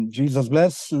Jesus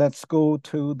bless. Let's go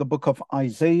to the book of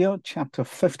Isaiah, chapter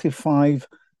 55,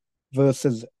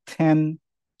 verses 10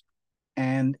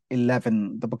 and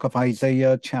 11. The book of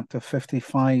Isaiah, chapter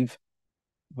 55,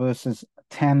 verses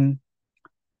 10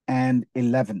 and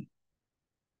 11.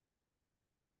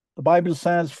 The Bible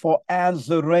says, "For as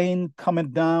the rain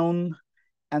cometh down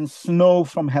and snow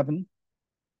from heaven,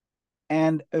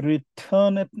 and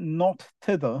returneth not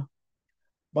thither,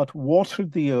 but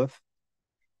watereth the earth,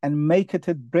 and maketh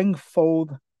it bring forth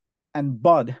and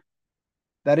bud,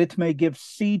 that it may give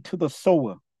seed to the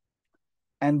sower,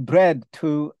 and bread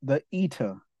to the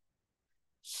eater,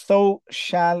 so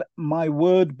shall my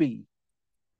word be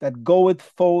that goeth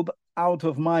forth out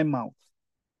of my mouth.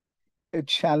 It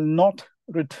shall not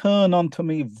return unto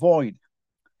me void,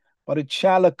 but it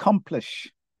shall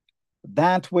accomplish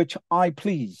that which I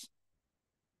please,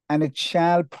 and it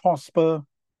shall prosper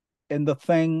in the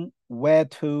thing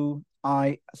whereto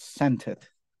I sent it."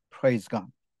 Praise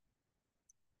God.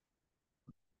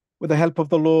 With the help of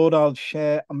the Lord, I'll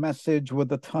share a message with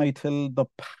the title, "The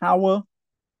Power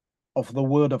of the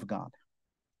Word of God."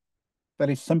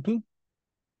 Very simple,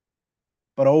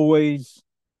 but always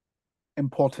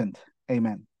important.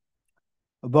 Amen.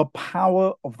 The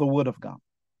power of the Word of God.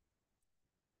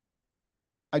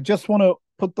 I just want to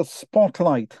put the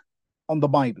spotlight on the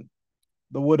Bible,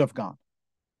 the Word of God.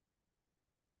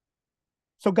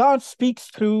 So God speaks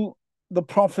through the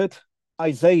prophet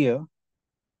Isaiah,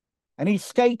 and he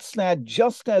states that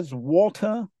just as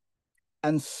water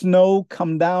and snow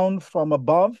come down from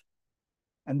above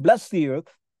and bless the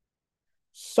earth,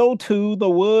 so too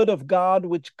the word of God,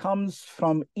 which comes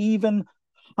from even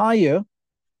higher,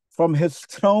 from his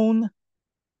throne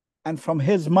and from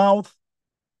his mouth,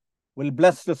 will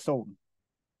bless the soul.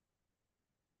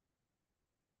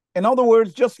 In other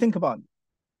words, just think about it.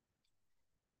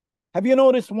 Have you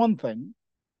noticed one thing?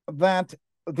 That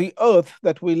the earth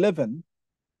that we live in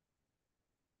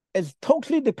is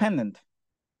totally dependent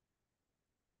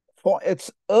for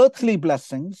its earthly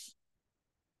blessings,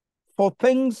 for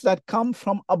things that come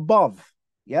from above.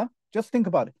 Yeah? Just think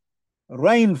about it.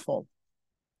 Rainfall.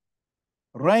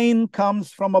 Rain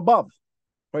comes from above.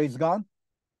 Praise God.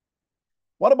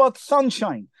 What about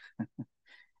sunshine?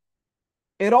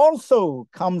 It also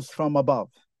comes from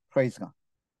above. Praise God.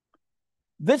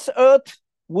 This earth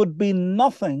would be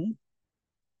nothing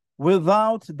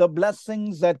without the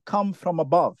blessings that come from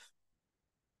above.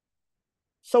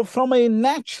 So from a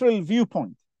natural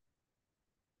viewpoint,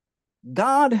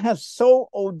 God has so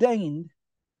ordained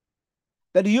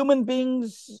that human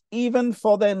beings, even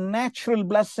for their natural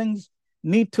blessings,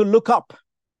 need to look up.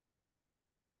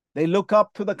 They look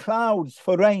up to the clouds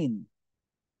for rain.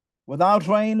 Without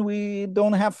rain, we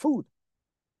don't have food.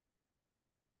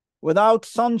 Without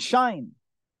sunshine,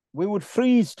 we would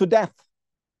freeze to death.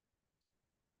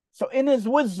 So in his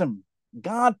wisdom,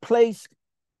 God placed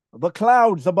the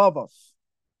clouds above us.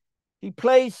 He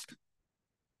placed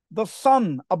the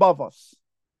sun above us,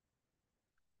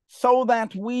 so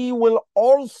that we will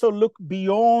also look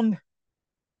beyond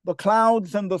the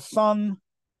clouds and the sun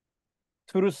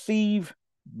to receive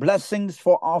blessings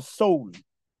for our soul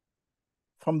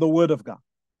from the word of God.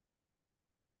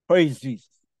 Praise Jesus.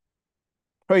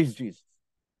 Praise Jesus.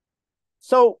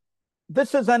 So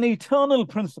this is an eternal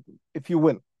principle, if you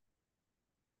will.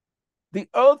 The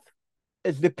earth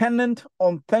is dependent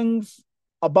on things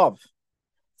above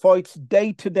for its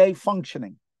day-to-day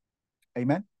functioning.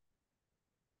 Amen.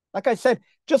 Like I said,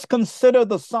 just consider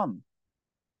the sun.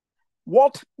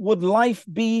 What would life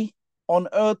be on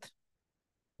earth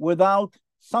without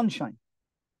sunshine?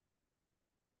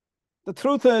 The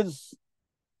truth is,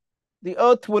 the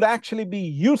earth would actually be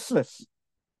useless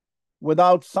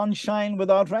without sunshine,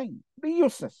 without rain. It'd be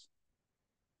useless.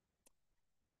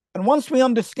 And once we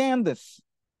understand this,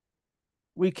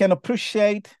 we can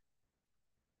appreciate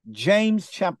James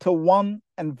chapter 1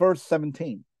 and verse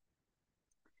 17.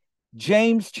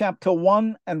 James chapter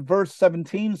 1 and verse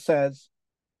 17 says,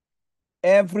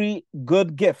 "Every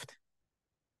good gift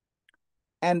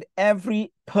and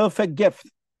every perfect gift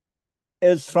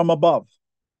is from above,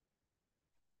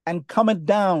 and cometh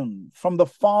down from the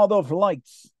Father of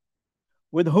lights,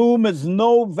 with whom is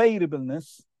no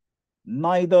variableness,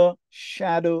 neither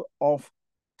shadow of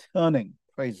turning."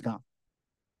 Praise God.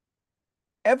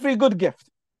 Every good gift,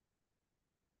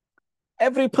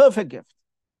 every perfect gift.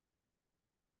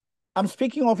 I'm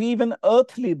speaking of even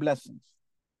earthly blessings.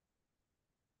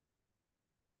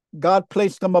 God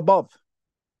placed them above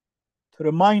to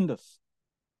remind us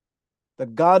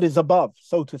that God is above,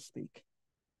 so to speak.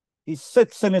 He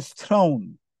sits in his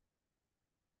throne.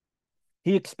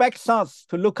 He expects us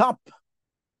to look up,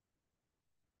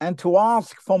 and to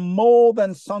ask for more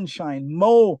than sunshine,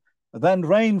 more than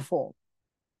rainfall,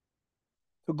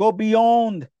 to go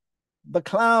beyond the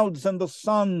clouds and the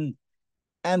sun,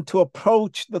 and to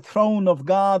approach the throne of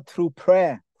God through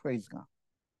prayer. Praise God.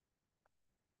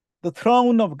 The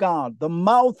throne of God, the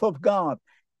mouth of God,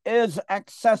 is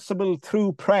accessible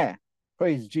through prayer.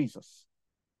 Praise Jesus.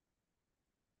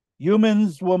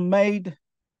 Humans were made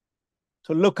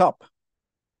to look up.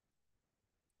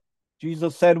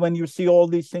 Jesus said, when you see all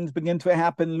these things begin to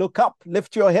happen, look up,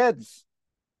 lift your heads,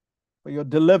 for your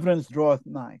deliverance draweth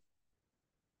nigh.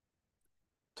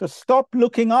 To stop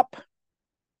looking up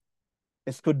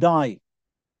is to die.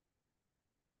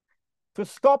 To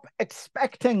stop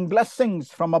expecting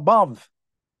blessings from above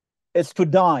is to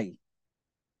die.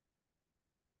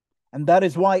 And that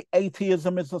is why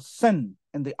atheism is a sin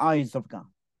in the eyes of God.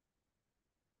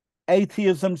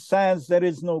 Atheism says there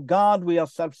is no God, we are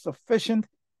self-sufficient.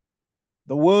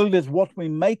 The world is what we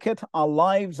make it, our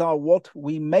lives are what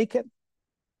we make it.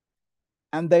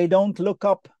 And they don't look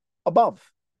up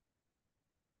above.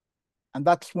 And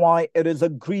that's why it is a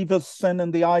grievous sin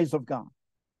in the eyes of God.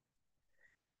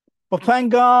 But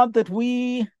thank God that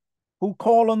we who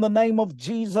call on the name of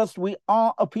Jesus, we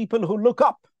are a people who look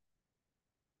up.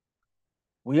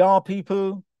 We are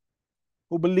people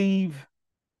who believe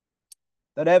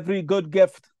that every good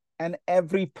gift and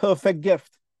every perfect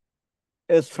gift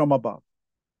is from above.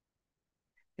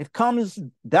 It comes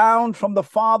down from the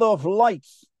Father of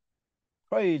lights.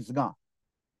 Praise God.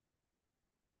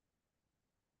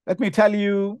 Let me tell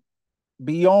you,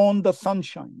 beyond the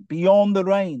sunshine, beyond the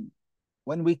rain,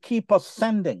 when we keep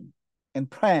ascending in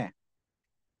prayer,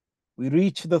 we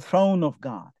reach the throne of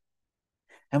God.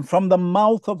 And from the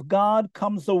mouth of God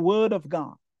comes the word of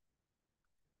God.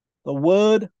 The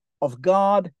word of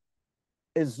God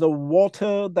is the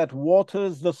water that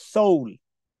waters the soul.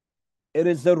 It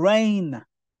is the rain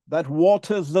that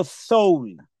waters the soul.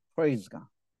 Praise God.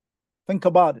 Think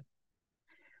about it.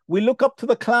 We look up to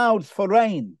the clouds for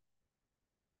rain.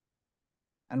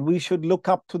 And we should look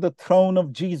up to the throne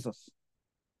of Jesus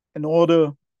in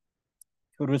order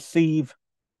to receive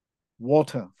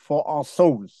water for our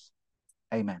souls.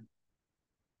 Amen.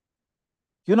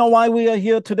 You know why we are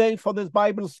here today for this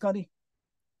Bible study?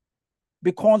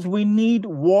 Because we need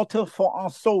water for our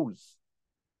souls.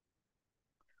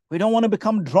 We don't want to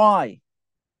become dry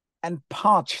and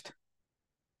parched.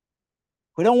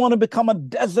 We don't want to become a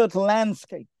desert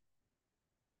landscape.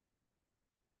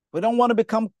 We don't want to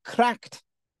become cracked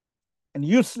and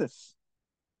useless.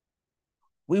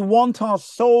 We want our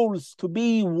souls to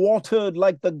be watered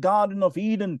like the Garden of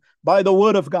Eden by the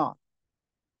word of God.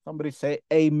 Somebody say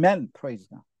amen. Praise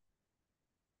God.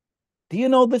 Do you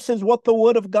know this is what the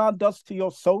word of God does to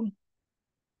your soul?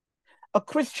 A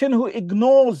Christian who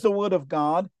ignores the word of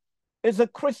God is a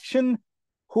Christian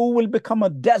who will become a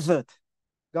desert.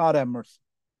 God have mercy.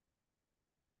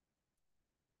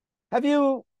 Have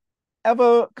you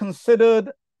ever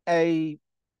considered a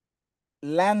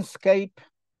landscape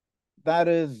that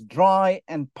is dry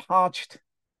and parched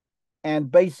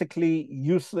and basically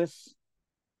useless?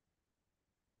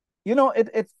 You know,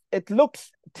 it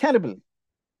looks terrible.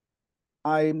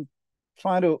 I'm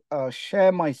trying to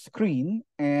share my screen,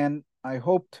 and I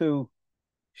hope to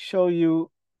show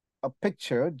you a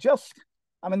picture.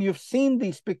 You've seen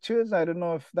these pictures. I don't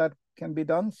know if that can be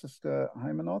done, Sister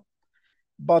Hymanot.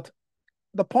 But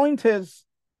the point is,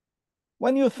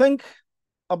 when you think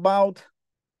about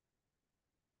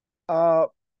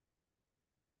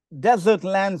desert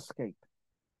landscape,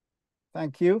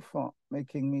 thank you for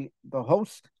making me the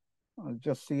host. I'll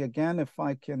just see again if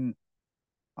I can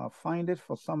find it.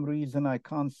 For some reason, I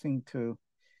can't seem to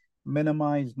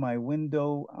minimize my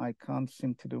window. I can't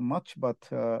seem to do much, but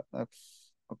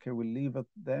that's okay. We'll leave it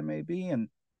there maybe, and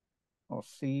I'll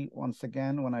see once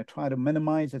again. When I try to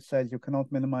minimize, it says you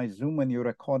cannot minimize Zoom when you're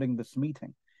recording this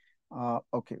meeting.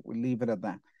 Okay, we'll leave it at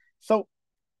that. So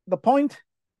the point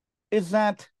is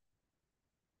that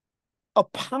a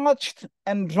parched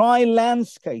and dry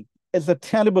landscape is a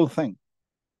terrible thing.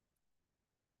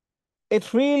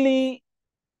 It really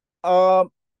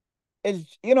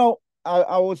is,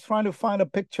 I was trying to find a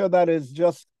picture that is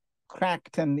just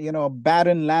cracked and, a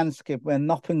barren landscape where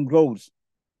nothing grows,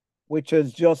 which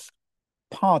is just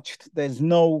parched. There's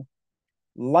no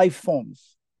life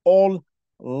forms. All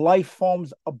life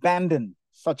forms abandon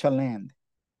such a land.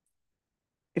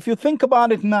 If you think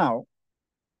about it now,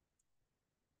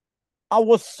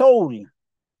 our soul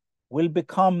will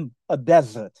become a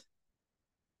desert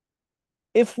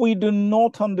if we do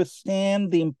not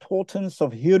understand the importance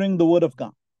of hearing the word of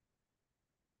God,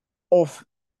 of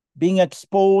being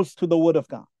exposed to the word of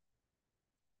God.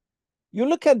 You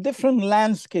look at different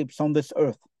landscapes on this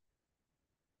earth.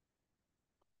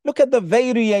 Look at the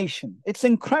variation. It's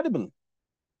incredible.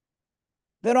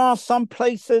 There are some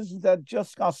places that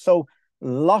just are so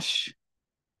lush.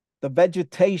 The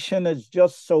vegetation is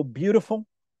just so beautiful.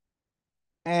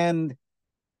 And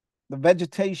the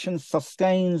vegetation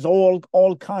sustains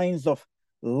all kinds of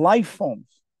life forms.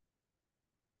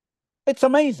 It's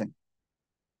amazing.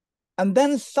 And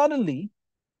then suddenly,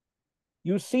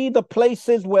 you see the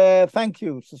places where, thank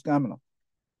you, Sister Amina.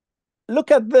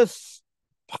 Look at this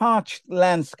parched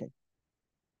landscape.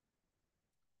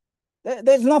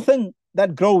 There's nothing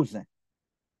that grows there.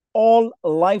 All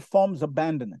life forms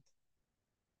abandon it.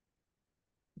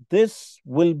 This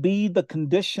will be the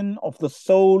condition of the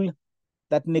soul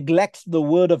that neglects the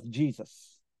word of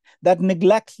Jesus, that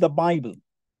neglects the Bible.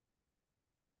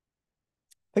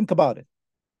 Think about it.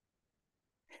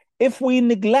 If we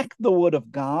neglect the word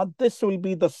of God, this will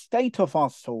be the state of our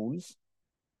souls,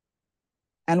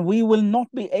 and we will not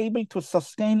be able to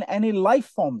sustain any life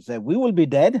forms there. We will be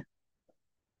dead,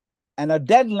 and a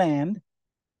dead land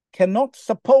cannot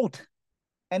support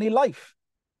any life.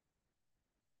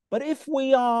 But if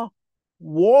we are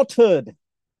watered,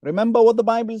 remember what the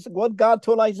Bible is, what God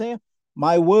told Isaiah?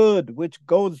 My word which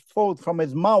goes forth from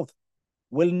his mouth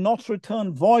will not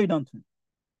return void unto him.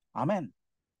 Amen.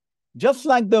 Just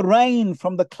like the rain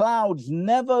from the clouds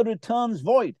never returns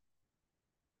void.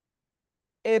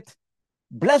 It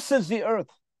blesses the earth.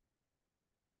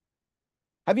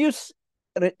 Have you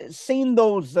seen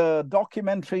those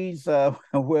documentaries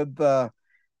with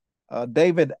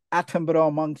David Attenborough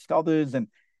amongst others? And,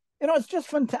 it's just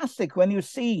fantastic when you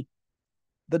see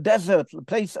the desert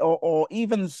place or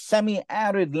even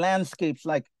semi-arid landscapes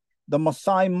like the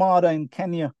Masai Mara in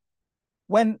Kenya,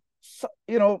 when,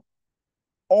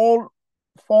 all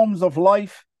forms of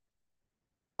life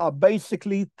are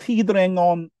basically teetering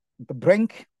on the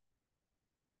brink.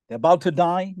 They're about to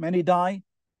die. Many die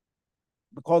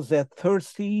because they're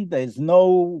thirsty. There's no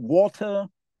water.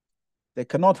 They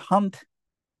cannot hunt.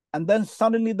 And then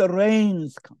suddenly the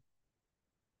rains come.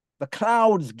 The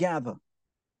clouds gather.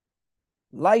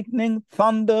 Lightning,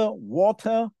 thunder,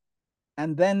 water,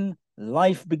 and then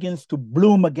life begins to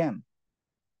bloom again.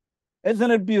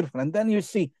 Isn't it beautiful? And then you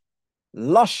see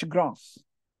lush grass.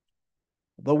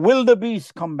 The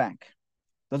wildebeest come back.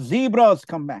 The zebras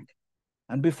come back.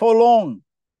 And before long,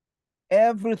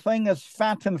 everything is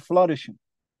fat and flourishing.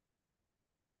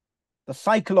 The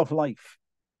cycle of life.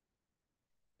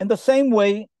 In the same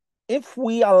way, if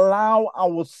we allow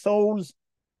our souls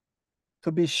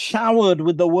to be showered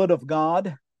with the word of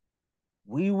God,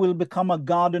 we will become a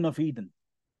Garden of Eden.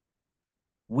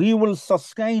 We will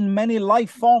sustain many life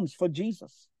forms for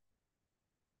Jesus.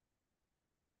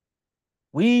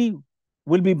 We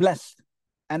will be blessed,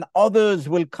 and others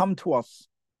will come to us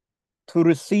to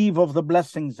receive of the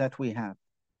blessings that we have.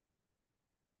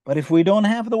 But if we don't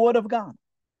have the word of God,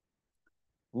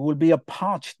 we will be a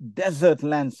parched desert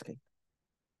landscape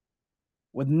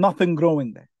with nothing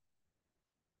growing there.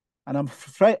 And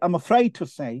I'm afraid to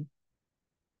say,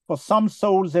 for some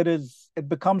souls, it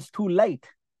becomes too late.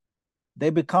 They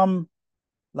become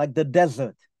like the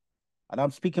desert. And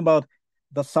I'm speaking about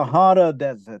the Sahara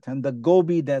Desert and the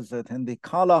Gobi Desert and the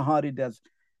Kalahari Desert,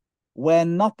 where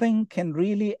nothing can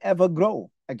really ever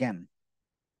grow again.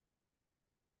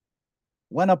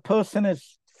 When a person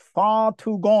is far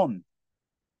too gone,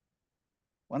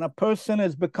 when a person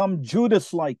has become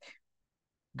Judas-like,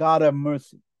 God have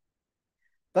mercy.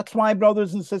 That's why,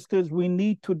 brothers and sisters, we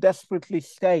need to desperately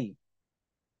stay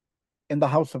in the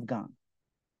house of God.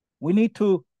 We need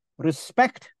to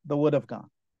respect the word of God.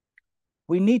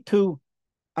 We need to,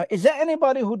 is there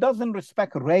anybody who doesn't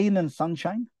respect rain and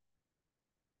sunshine?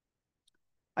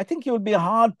 I think you'll be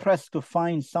hard pressed to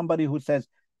find somebody who says,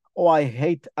 oh,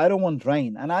 I don't want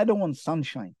rain and I don't want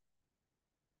sunshine.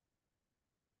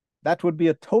 That would be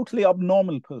a totally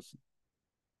abnormal person.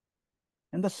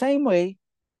 In the same way,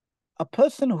 a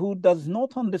person who does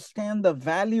not understand the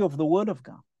value of the word of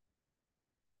God.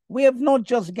 We have not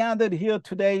just gathered here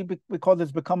today because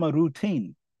it's become a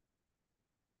routine,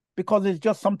 because it's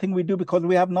just something we do because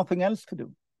we have nothing else to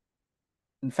do.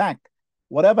 In fact,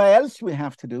 whatever else we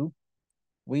have to do,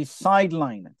 we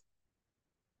sideline it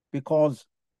because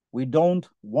we don't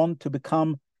want to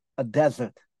become a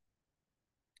desert.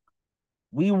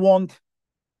 We want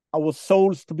our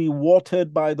souls to be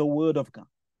watered by the word of God.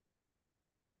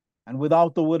 And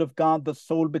without the word of God, the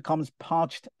soul becomes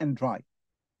parched and dry.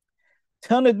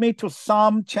 Turn with me to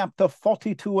Psalm chapter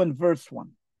 42 and verse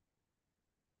 1.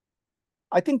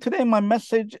 I think today my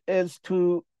message is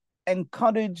to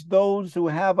encourage those who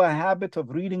have a habit of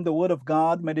reading the word of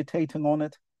God, meditating on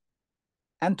it,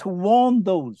 and to warn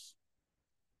those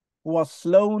who are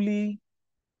slowly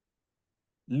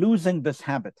losing this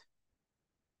habit.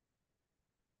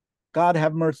 God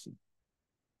have mercy.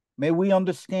 May we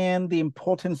understand the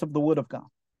importance of the word of God.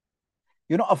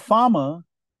 You know, a farmer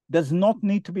does not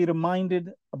need to be reminded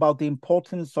about the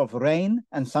importance of rain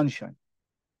and sunshine.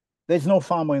 There's no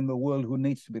farmer in the world who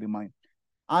needs to be reminded.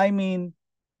 I mean,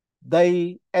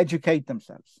 they educate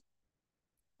themselves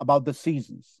about the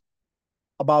seasons,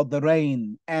 about the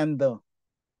rain and the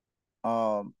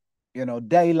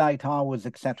daylight hours,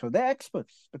 etc. They're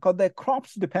experts because their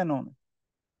crops depend on it.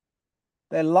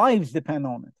 Their lives depend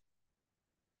on it.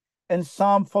 In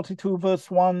Psalm 42,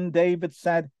 verse 1, David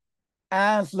said,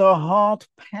 "As the hart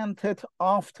panteth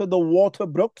after the water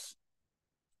brooks,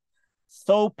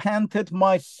 so panteth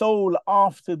my soul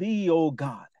after thee, O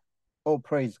God." Oh,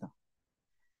 praise God.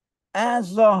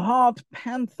 As the hart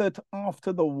panteth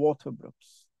after the water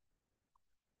brooks.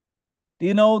 Do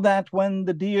you know that when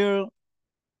the deer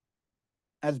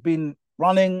has been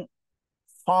running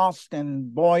fast,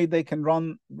 and boy, they can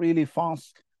run really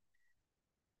fast,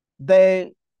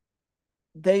 they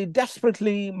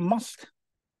desperately must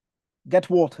get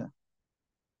water.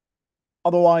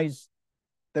 Otherwise,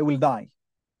 they will die.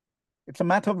 It's a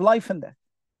matter of life and death.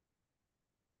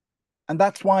 And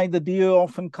that's why the deer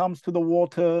often comes to the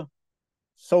water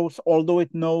source, although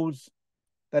it knows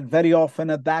that very often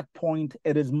at that point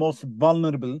it is most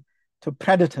vulnerable to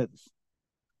predators.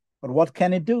 But what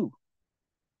can it do?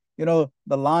 You know,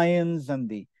 the lions and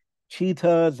the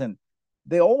cheetahs, and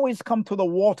they always come to the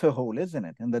water hole, isn't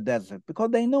it, in the desert,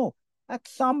 because they know at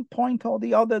some point or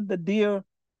the other, the deer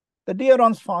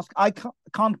runs fast. I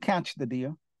can't catch the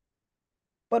deer.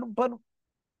 But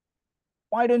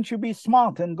why don't you be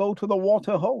smart and go to the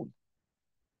water hole?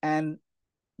 And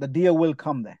the deer will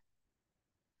come there.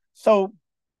 So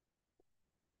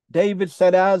David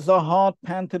said, "As the hart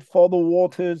panted for the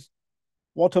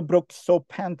water brooks, so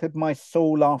panted my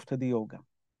soul after thee, O God."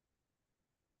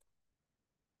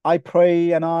 I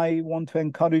pray and I want to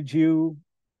encourage you,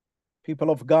 people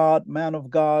of God, man of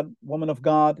God, woman of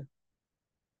God,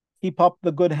 keep up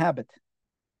the good habit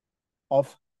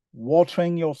of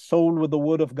watering your soul with the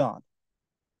word of God.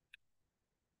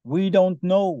 We don't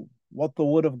know what the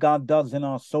word of God does in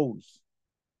our souls,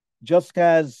 just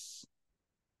as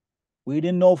we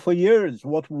didn't know for years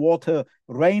what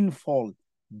rainfall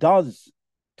does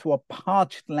to a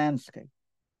parched landscape.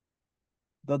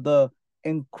 The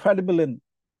incredible and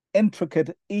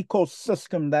intricate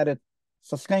ecosystem that it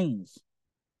sustains.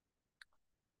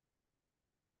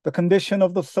 The condition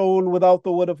of the soul without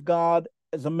the word of God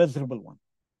is a miserable one.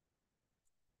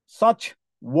 Such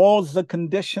was the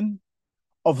condition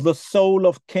of the soul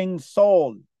of King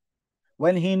Saul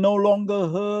when he no longer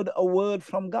heard a word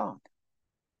from God.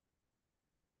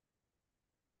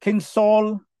 King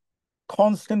Saul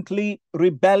constantly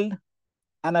rebelled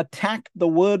and attacked the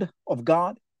word of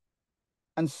God.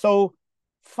 And so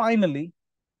finally,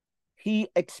 he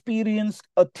experienced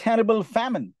a terrible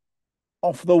famine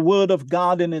of the word of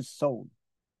God in his soul.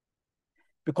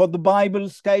 Because the Bible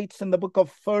states in the book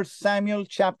of 1 Samuel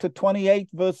chapter 28,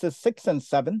 verses 6 and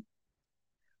 7,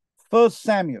 1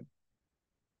 Samuel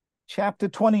chapter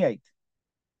 28,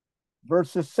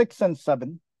 verses 6 and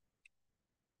 7,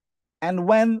 "And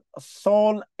when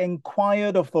Saul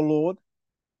inquired of the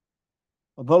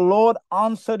Lord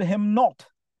answered him not,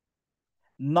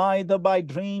 neither by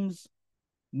dreams,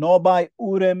 nor by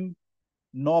Urim,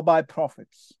 nor by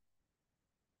prophets.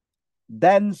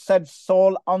 Then said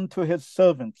Saul unto his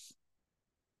servants,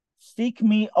 Seek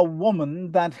me a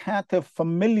woman that hath a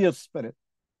familiar spirit,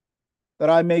 that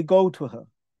I may go to her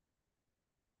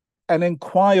and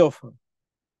inquire of her.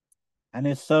 And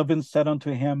his servants said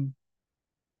unto him,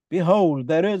 Behold,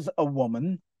 there is a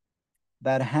woman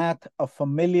that hath a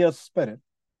familiar spirit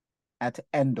at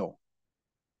Endor."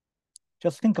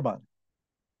 Just think about it.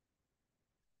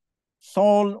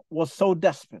 Saul was so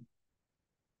desperate.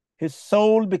 His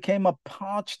soul became a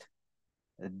parched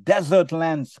desert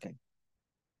landscape.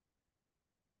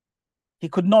 He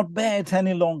could not bear it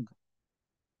any longer.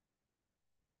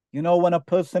 You know, when a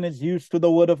person is used to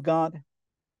the word of God,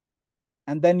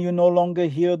 and then you no longer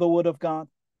hear the word of God,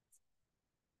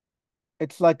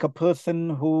 it's like a person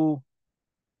who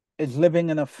is living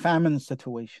in a famine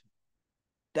situation.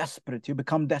 Desperate, you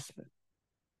become desperate.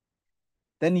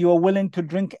 Then you are willing to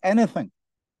drink anything.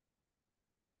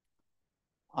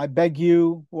 I beg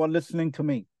you who are listening to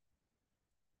me,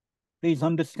 please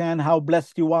understand how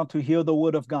blessed you are to hear the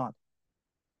word of God.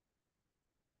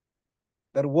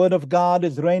 The word of God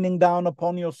is raining down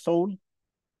upon your soul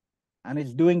and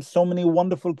is doing so many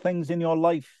wonderful things in your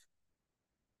life.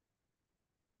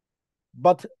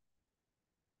 But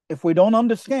if we don't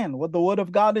understand what the word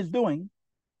of God is doing,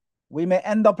 we may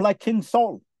end up like King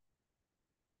Saul.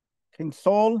 King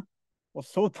Saul was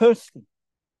so thirsty.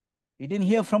 He didn't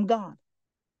hear from God.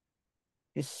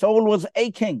 His soul was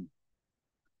aching.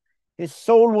 His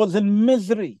soul was in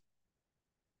misery.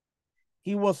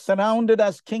 He was surrounded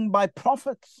as king by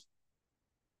prophets.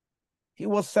 He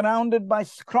was surrounded by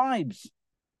scribes.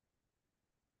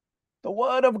 The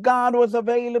word of God was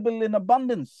available in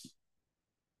abundance.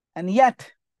 And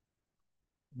yet,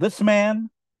 this man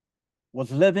was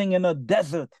living in a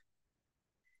desert.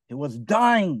 He was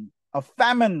dying of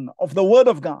famine of the word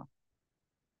of God.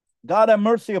 God have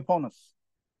mercy upon us.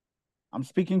 I'm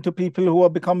speaking to people who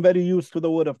have become very used to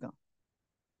the word of God.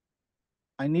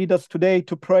 I need us today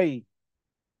to pray.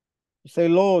 To say,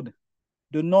 Lord,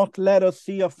 do not let us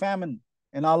see a famine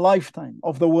in our lifetime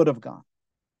of the word of God.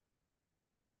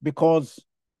 Because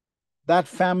that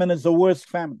famine is the worst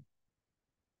famine.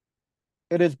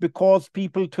 It is because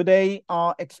people today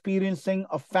are experiencing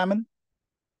a famine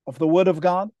of the word of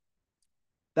God.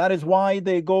 That is why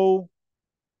they go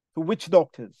to witch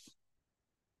doctors.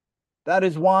 That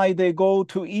is why they go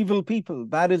to evil people.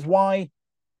 That is why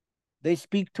they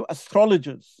speak to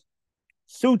astrologers,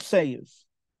 soothsayers,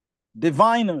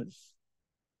 diviners,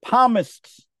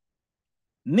 palmists,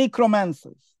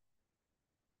 necromancers.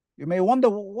 You may wonder,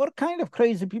 what kind of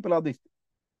crazy people are these?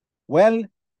 Well,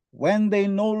 when they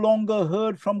no longer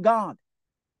heard from God,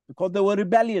 because they were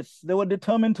rebellious, they were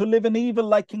determined to live in evil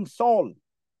like King Saul,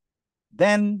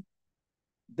 then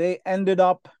they ended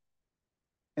up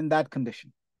in that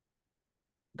condition.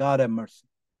 God have mercy.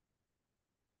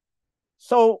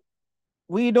 So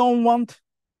we don't want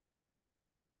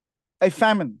a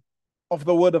famine of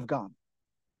the word of God.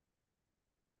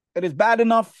 It is bad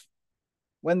enough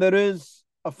when there is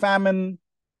a famine,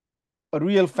 a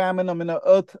real famine,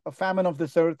 a famine of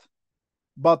this earth,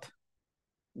 but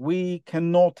we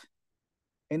cannot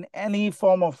in any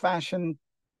form or fashion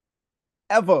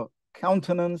ever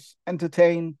countenance,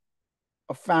 entertain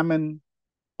a famine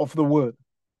of the word.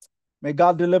 May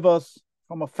God deliver us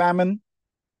from a famine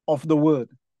of the word.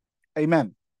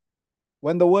 Amen.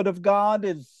 When the word of God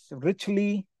is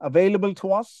richly available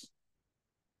to us,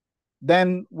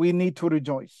 then we need to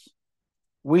rejoice.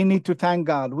 We need to thank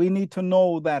God. We need to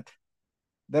know that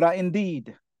there are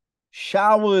indeed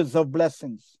showers of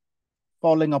blessings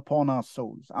falling upon our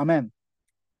souls. Amen.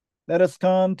 Let us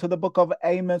turn to the book of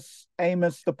Amos,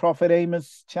 the prophet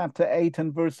Amos, chapter 8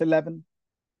 and verse 11.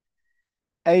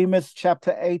 Amos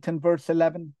chapter 8 and verse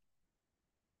 11.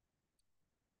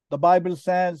 The Bible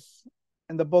says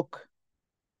in the book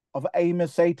of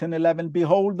Amos 8 and 11,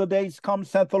 behold, the days come,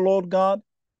 saith the Lord God,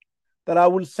 that I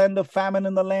will send a famine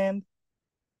in the land,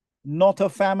 not a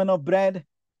famine of bread,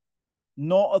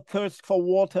 nor a thirst for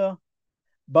water,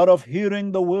 but of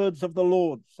hearing the words of the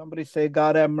Lord. Somebody say,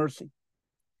 God have mercy.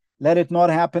 Let it not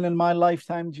happen in my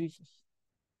lifetime, Jesus.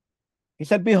 He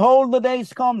said, behold, the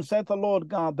days come, saith the Lord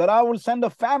God, that I will send a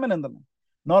famine in the land,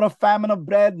 not a famine of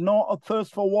bread, nor a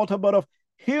thirst for water, but of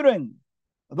hearing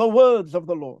the words of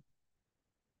the Lord.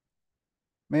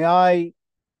 May I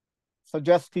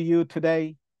suggest to you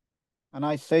today, and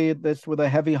I say this with a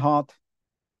heavy heart,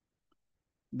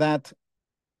 that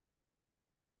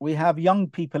we have young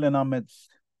people in our midst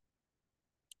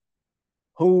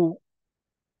who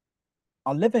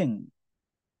are living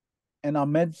in our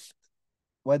midst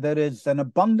where there is an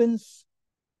abundance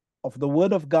of the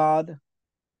word of God,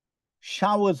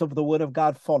 showers of the word of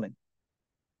God falling.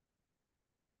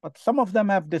 But some of them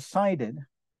have decided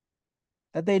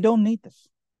that they don't need this.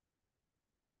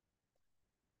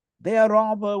 They are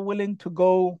rather willing to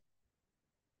go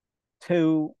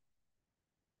to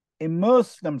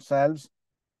immerse themselves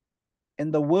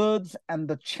in the words and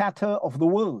the chatter of the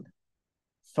world,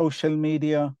 social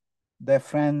media, their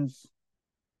friends,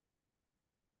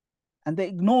 and they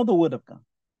ignore the word of God.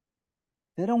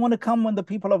 They don't want to come when the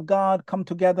people of God come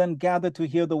together and gather to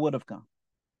hear the word of God.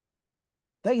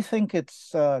 They think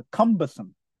it's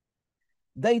cumbersome.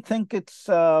 They think it's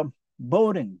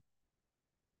boring.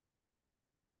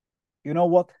 You know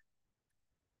what?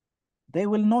 They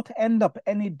will not end up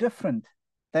any different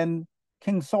than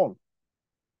King Saul.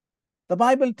 The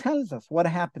Bible tells us what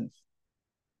happens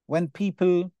when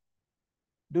people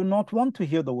do not want to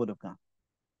hear the word of God.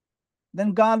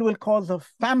 Then God will cause a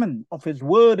famine of his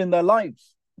word in their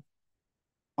lives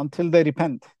until they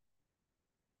repent.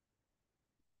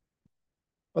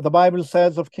 But the Bible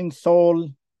says of King Saul,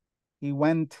 he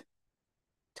went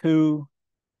to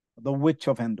the witch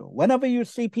of Endor. Whenever you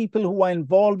see people who are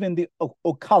involved in the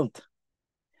occult,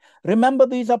 remember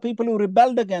these are people who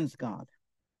rebelled against God.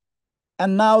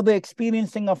 And now they're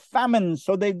experiencing a famine,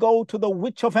 so they go to the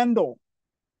witch of Endor.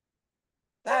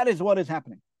 That is what is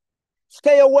happening.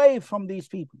 Stay away from these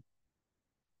people.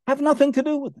 Have nothing to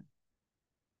do with them.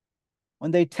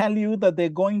 When they tell you that they're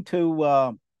going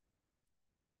to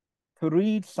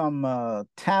read some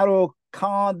tarot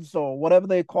cards or whatever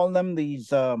they call them,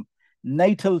 these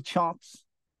natal charts,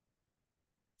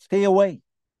 stay away.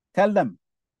 Tell them,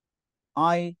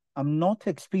 I am not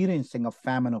experiencing a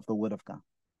famine of the Word of God.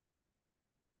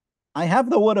 I have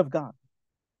the Word of God.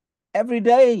 Every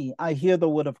day I hear the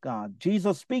Word of God.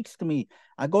 Jesus speaks to me.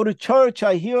 I go to church.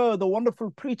 I hear the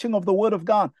wonderful preaching of the Word of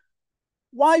God.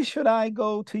 Why should I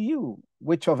go to you,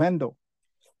 Witch of Endor?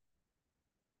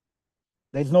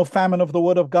 There's no famine of the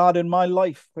Word of God in my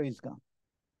life, praise God.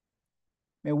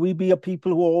 May we be a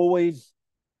people who are always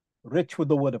rich with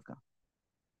the Word of God.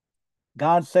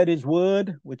 God said His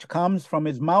word, which comes from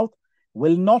His mouth,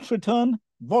 will not return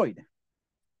void.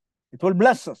 It will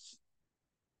bless us.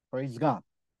 Praise God.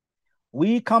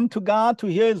 We come to God to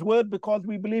hear His word because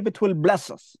we believe it will bless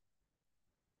us.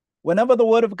 Whenever the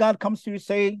Word of God comes to you,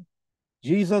 say,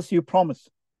 Jesus, you promise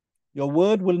your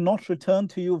word will not return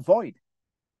to you void,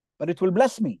 but it will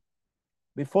bless me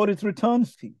before it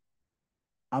returns to you.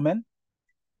 Amen.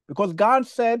 Because God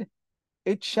said,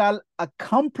 it shall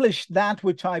accomplish that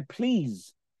which I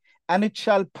please, and it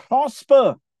shall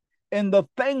prosper in the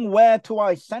thing whereto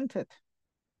I sent it.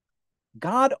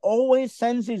 God always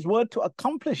sends His word to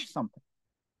accomplish something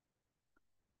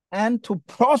and to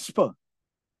prosper.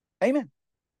 Amen.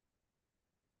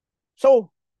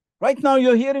 So, right now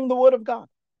you're hearing the word of God.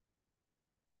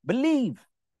 Believe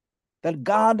that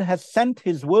God has sent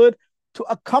His word to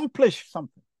accomplish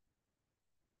something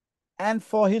and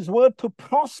for His word to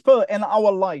prosper in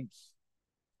our lives.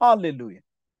 Hallelujah.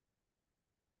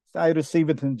 So I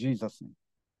receive it in Jesus' name.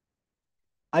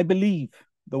 I believe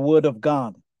the word of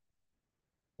God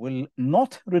will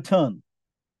not return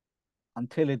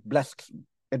until it blesses me.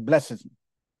 It blesses me.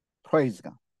 Praise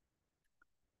God.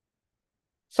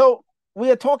 So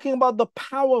we are talking about the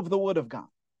power of the word of God.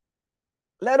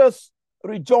 Let us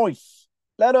rejoice.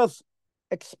 Let us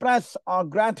express our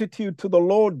gratitude to the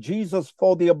Lord Jesus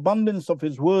for the abundance of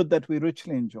His word that we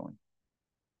richly enjoy.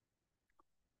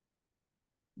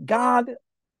 God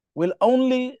will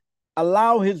only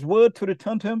allow His word to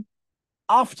return to Him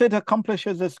after it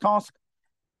accomplishes its task,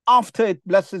 after it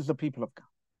blesses the people of God.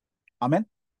 Amen.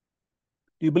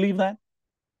 Do you believe that?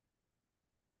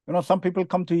 You know, some people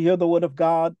come to hear the word of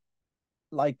God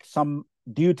like some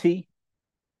duty.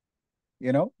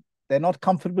 You know, they're not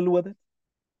comfortable with it.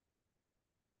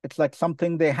 It's like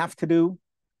something they have to do.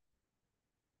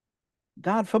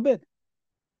 God forbid.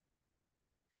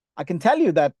 I can tell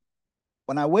you that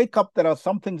when I wake up, there are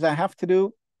some things I have to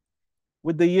do.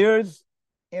 With the years,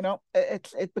 you know,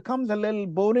 it becomes a little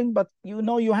boring, but you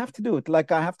know you have to do it.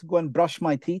 Like I have to go and brush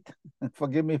my teeth.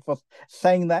 Forgive me for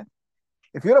saying that.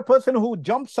 If you're a person who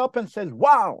jumps up and says,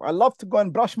 wow, I love to go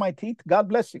and brush my teeth, God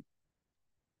bless you.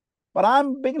 But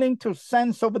I'm beginning to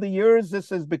sense over the years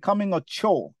this is becoming a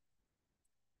chore.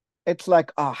 It's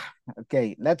like,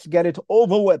 okay, let's get it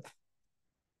over with.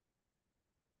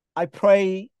 I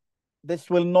pray this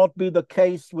will not be the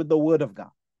case with the word of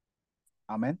God.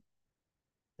 Amen.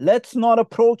 Let's not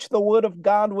approach the word of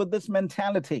God with this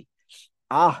mentality.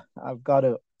 I've got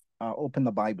to open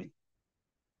the Bible.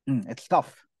 It's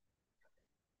tough.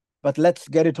 But let's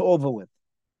get it over with.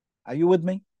 Are you with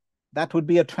me? That would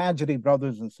be a tragedy,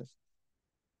 brothers and sisters.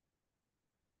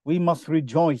 We must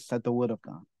rejoice at the word of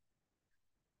God.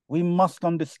 We must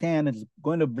understand it's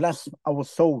going to bless our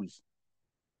souls.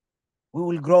 We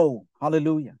will grow.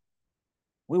 Hallelujah.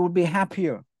 We will be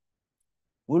happier.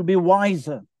 We'll be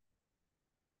wiser.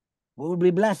 We will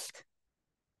be blessed.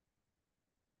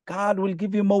 God will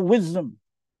give you more wisdom.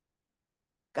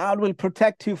 God will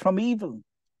protect you from evil.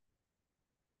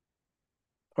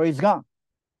 Praise God.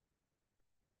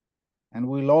 And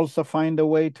we'll also find a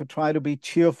way to try to be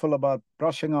cheerful about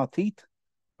brushing our teeth.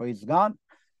 Praise God.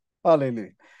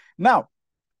 Hallelujah. Now,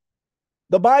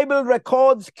 the Bible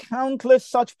records countless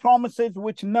such promises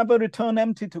which never return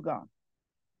empty to God.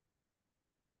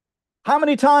 How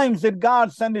many times did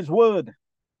God send His word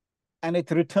and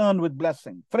it returned with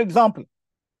blessing? For example,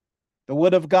 the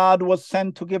word of God was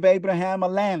sent to give Abraham a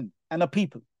land and a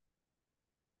people.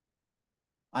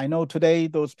 I know today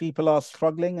those people are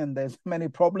struggling and there's many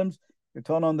problems. You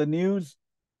turn on the news,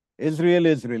 Israel,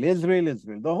 Israel, Israel,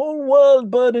 Israel. The whole world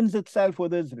burdens itself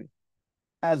with Israel,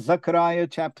 as Zechariah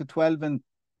chapter 12 and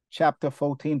chapter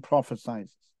 14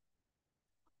 prophesies.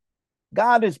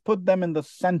 God has put them in the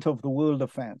center of the world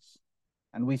affairs,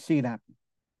 and we see that.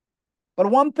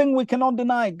 But one thing we cannot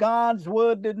deny, God's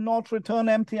word did not return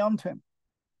empty unto Him.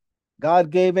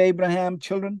 God gave Abraham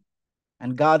children,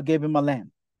 and God gave him a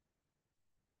land.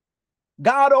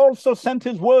 God also sent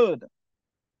his word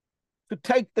to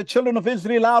take the children of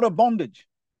Israel out of bondage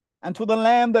and to the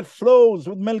land that flows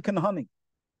with milk and honey.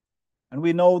 And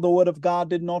we know the word of God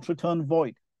did not return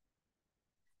void.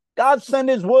 God sent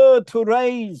his word to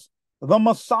raise the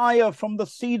Messiah from the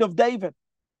seed of David.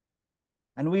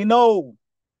 And we know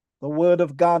the word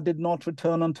of God did not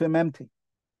return unto him empty.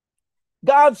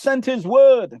 God sent his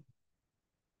word,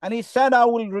 and he said, I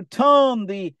will return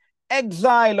the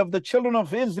exile of the children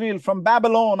of Israel from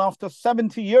Babylon after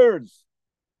 70 years.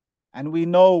 And we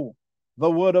know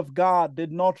the word of God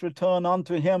did not return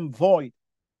unto him void.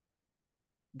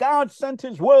 God sent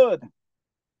his word,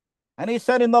 and he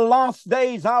said, in the last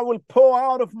days, I will pour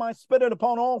out of my spirit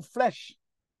upon all flesh.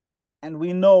 And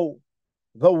we know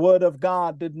the word of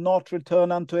God did not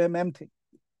return unto him empty.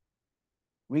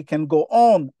 We can go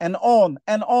on and on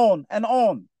and on and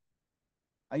on.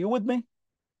 Are you with me?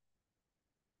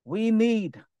 We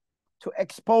need to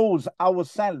expose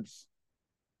ourselves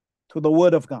to the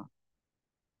word of God.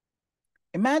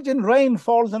 Imagine rain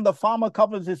falls and the farmer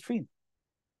covers his field.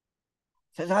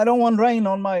 Says, I don't want rain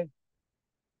on my...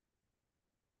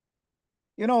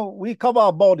 You know, we cover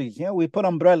our bodies, we put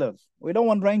umbrellas. We don't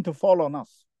want rain to fall on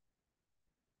us.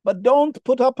 But don't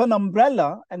put up an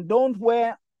umbrella and don't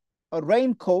wear a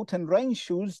raincoat and rain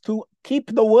shoes to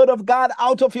keep the word of God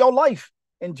out of your life,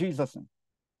 in Jesus' name.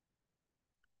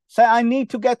 Say, I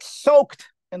need to get soaked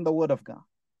in the word of God.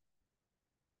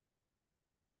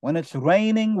 When it's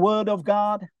raining word of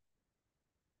God,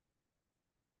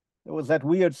 there was that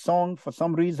weird song, for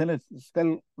some reason it's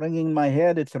still ringing in my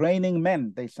head. It's Raining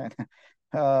Men, they said.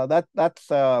 That's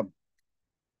sad.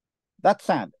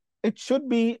 It should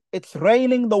be, it's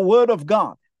raining the word of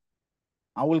God.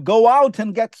 I will go out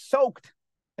and get soaked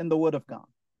in the word of God.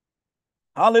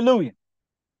 Hallelujah.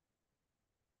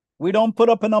 We don't put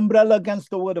up an umbrella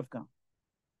against the word of God.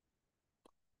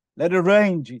 Let it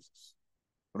rain, Jesus.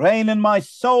 Rain in my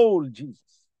soul, Jesus.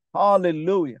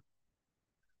 Hallelujah.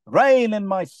 Rain in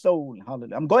my soul.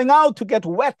 Hallelujah. I'm going out to get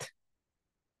wet,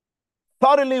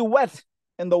 thoroughly wet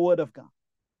in the word of God.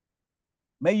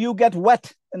 May you get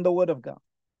wet in the word of God.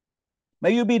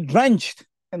 May you be drenched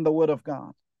in the word of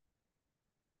God.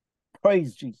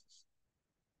 Praise Jesus.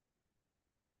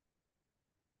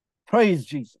 Praise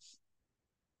Jesus.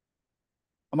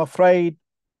 I'm afraid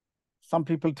some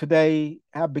people today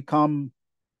have become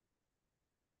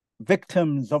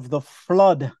victims of the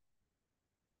flood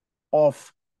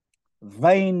of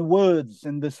vain words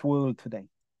in this world today.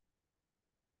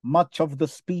 Much of the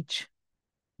speech,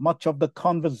 much of the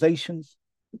conversations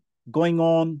going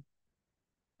on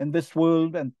in this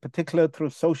world, and particularly through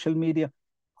social media,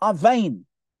 are vain.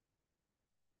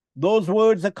 Those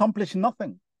words accomplish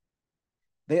nothing.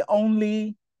 They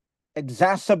only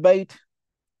exacerbate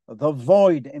the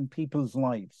void in people's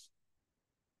lives.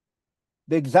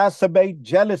 They exacerbate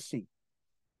jealousy,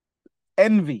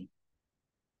 envy,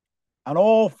 and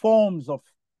all forms of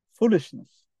foolishness.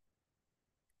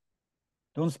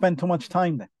 Don't spend too much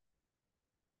time there.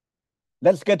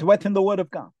 Let's get wet in the word of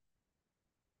God.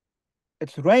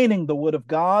 It's raining the word of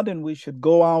God, and we should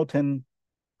go out and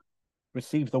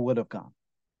receive the word of God.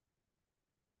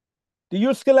 Do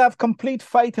you still have complete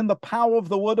faith in the power of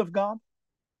the word of God?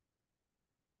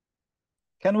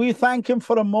 Can we thank him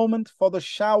for a moment for the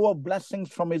shower of blessings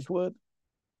from his word?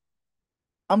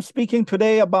 I'm speaking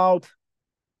today about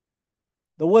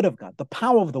the word of God, the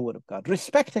power of the word of God,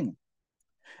 respecting it,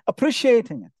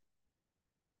 appreciating it,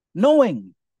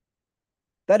 knowing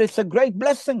that it's a great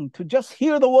blessing to just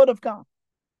hear the word of God.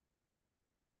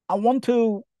 I want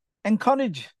to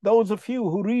encourage those of you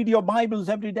who read your Bibles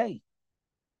every day.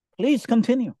 Please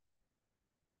continue.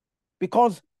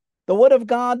 Because the word of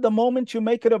God, the moment you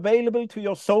make it available to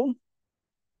your soul,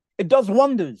 it does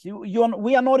wonders.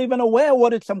 We are not even aware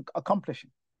what it's accomplishing.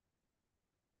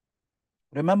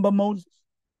 Remember Moses?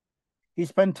 He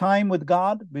spent time with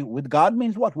God. With God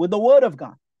means what? With the word of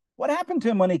God. What happened to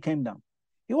him when he came down?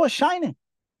 He was shining.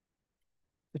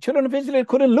 The children of Israel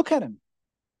couldn't look at him.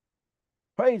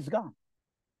 Praise God.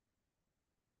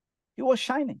 He was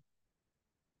shining.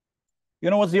 You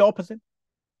know what's the opposite?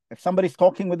 If somebody's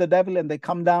talking with the devil and they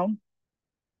come down,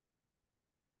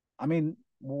 I mean,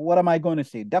 what am I going to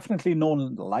say? Definitely no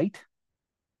light,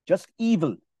 just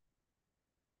evil.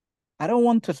 I don't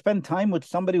want to spend time with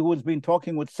somebody who has been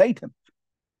talking with Satan.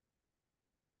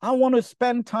 I want to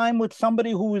spend time with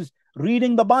somebody who is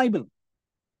reading the Bible.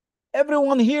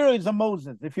 Everyone here is a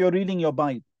Moses if you're reading your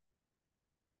Bible.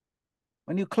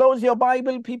 When you close your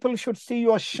Bible, people should see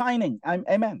you are shining.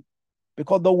 Amen.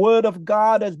 Because the word of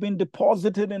God has been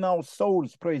deposited in our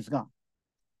souls. Praise God.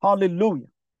 Hallelujah.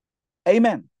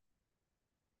 Amen.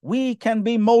 We can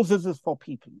be Moseses for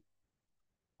people.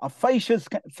 Our faces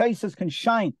can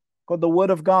shine because the word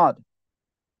of God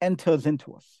enters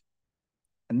into us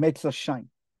and makes us shine.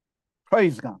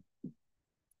 Praise God.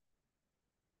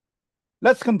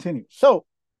 Let's continue. So,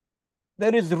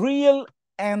 there is real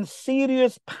and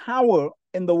serious power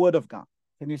in the word of God.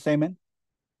 Can you say amen?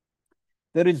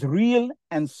 There is real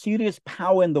and serious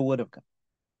power in the word of God.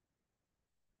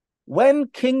 When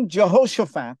King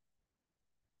Jehoshaphat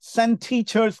sent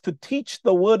teachers to teach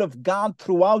the word of God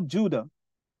throughout Judah,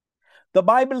 the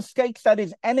Bible states that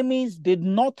his enemies did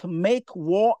not make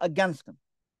war against him.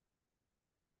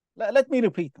 Let me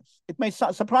repeat this. It may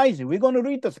surprise you. We're going to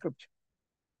read the scripture.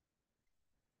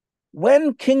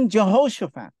 When King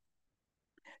Jehoshaphat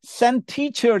sent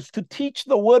teachers to teach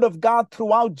the word of God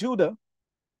throughout Judah,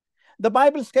 the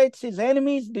Bible states his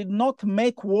enemies did not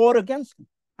make war against him.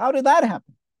 How did that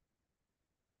happen?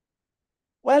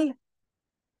 Well,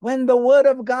 when the word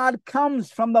of God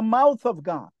comes from the mouth of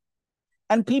God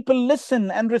and people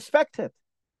listen and respect it,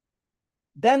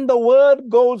 then the word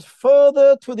goes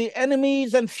further to the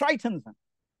enemies and frightens them.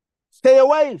 Stay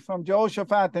away from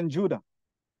Jehoshaphat and Judah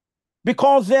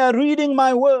because they are reading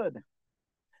my word.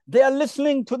 They are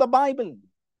listening to the Bible.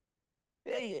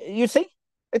 You see,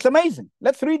 it's amazing.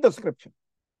 Let's read the scripture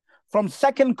from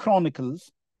 2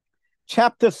 Chronicles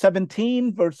chapter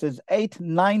 17, verses 8,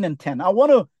 9, and 10. I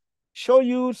want to show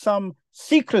you some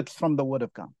secrets from the word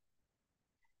of God.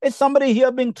 Is somebody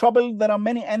here being troubled? There are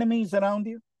many enemies around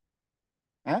you.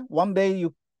 One day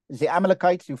the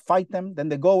Amalekites, you fight them, then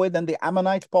they go away, then the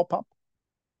Ammonites pop up.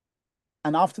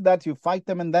 And after that, you fight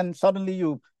them, and then suddenly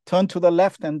you turn to the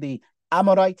left, and the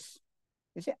Amorites,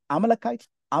 you see, Amalekites,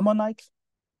 Ammonites,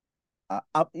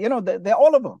 they're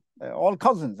all over. They're all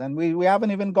cousins, and we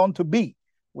haven't even gone to B.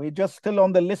 We're just still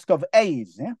on the list of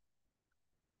A's. Yeah?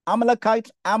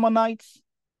 Amalekites, Ammonites,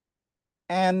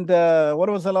 and what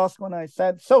was the last one I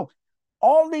said? So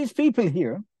all these people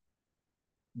here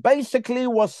basically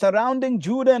was surrounding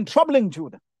Judah and troubling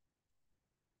Judah.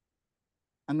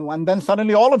 And then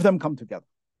suddenly all of them come together.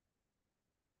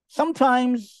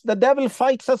 Sometimes the devil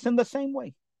fights us in the same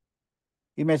way.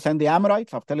 He may send the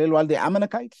Amorites, after a little while the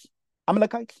Amalekites,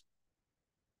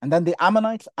 and then the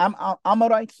Ammonites,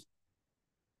 Amorites,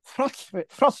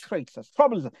 frustrates us,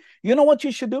 troubles us. You know what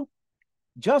you should do?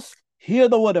 Just hear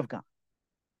the word of God.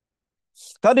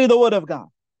 Study the word of God.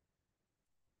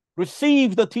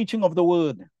 Receive the teaching of the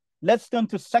word. Let's turn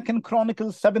to 2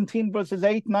 Chronicles 17, verses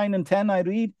 8, 9, and 10. I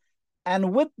read,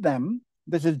 and with them,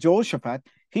 this is Jehoshaphat,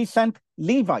 he sent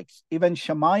Levites, even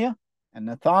Shemaiah and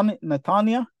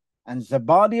Nathaniah and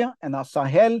Zebadiah and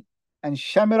Asahel and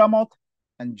Shemiramoth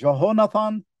and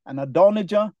Jehonathan and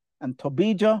Adonijah and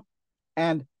Tobijah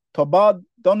and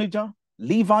Tobadonijah,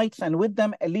 Levites, and with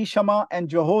them Elishama and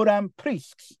Jehoram,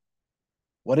 priests.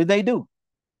 What did they do?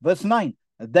 Verse 9,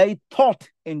 they taught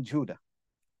in Judah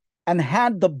and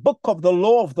had the book of the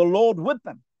law of the Lord with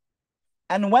them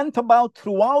and went about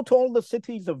throughout all the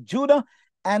cities of Judah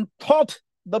and taught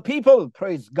the people,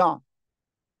 praise God.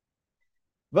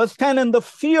 Verse 10, and the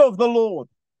fear of the Lord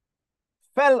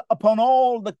fell upon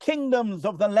all the kingdoms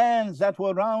of the lands that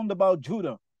were round about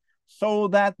Judah, so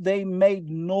that they made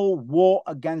no war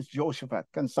against Jehoshaphat.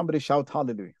 Can somebody shout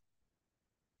hallelujah?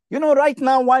 You know, right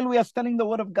now, while we are studying the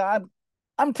word of God,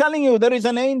 I'm telling you, there is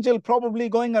an angel probably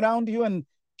going around you and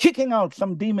kicking out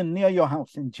some demon near your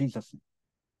house in Jesus' name.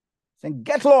 Saying,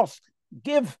 get lost,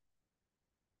 give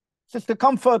Sister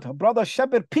Comfort, Brother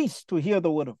Shepherd, peace to hear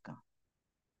the word of God.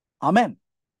 Amen.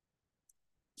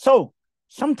 So,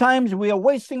 sometimes we are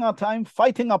wasting our time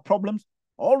fighting our problems.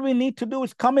 All we need to do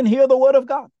is come and hear the word of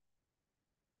God.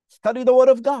 Study the word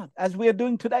of God as we are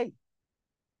doing today.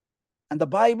 And the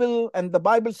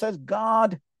Bible says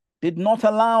God did not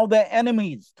allow their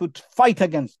enemies to fight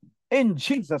against them. In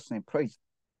Jesus' name, praise.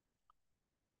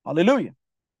 Hallelujah.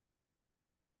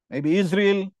 Maybe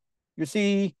Israel, you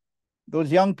see,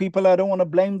 those young people, I don't want to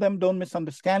blame them, don't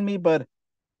misunderstand me, but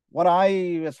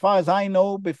as far as I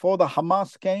know, before the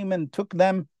Hamas came and took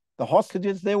them, the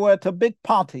hostages, they were at a big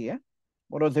party. Yeah?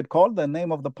 What was it called? The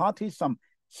name of the party? Some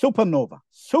supernova.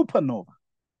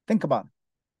 Think about it.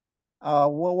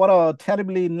 What a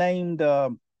terribly named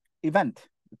event,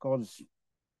 because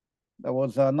there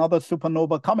was another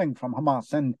supernova coming from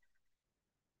Hamas. And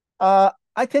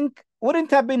I think,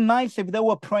 wouldn't it have been nice if they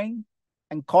were praying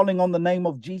and calling on the name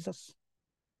of Jesus?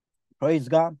 Praise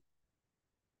God.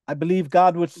 I believe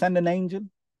God would send an angel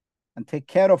and take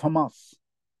care of Hamas.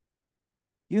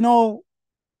 You know,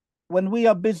 when we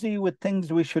are busy with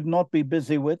things we should not be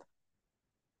busy with,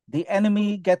 the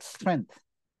enemy gets strength.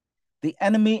 The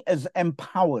enemy is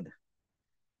empowered.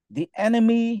 The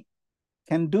enemy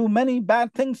can do many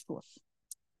bad things to us.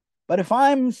 But if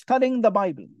I'm studying the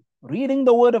Bible, reading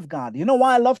the Word of God, you know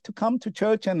why I love to come to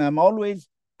church and I'm always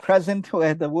present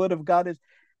where the Word of God is?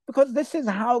 Because this is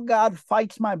how God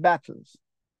fights my battles.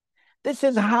 This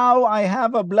is how I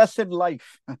have a blessed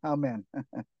life. Amen.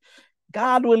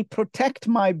 God will protect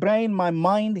my brain, my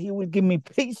mind. He will give me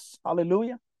peace.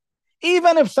 Hallelujah.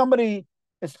 Even if somebody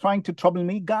is trying to trouble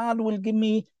me, God will give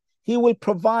me, He will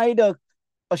provide a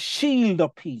shield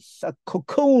of peace, a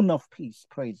cocoon of peace.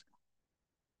 Praise God.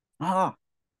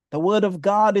 The Word of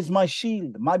God is my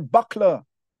shield, my buckler.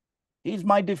 He's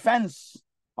my defense.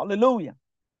 Hallelujah.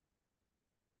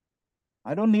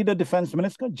 I don't need a defense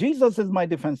minister. Jesus is my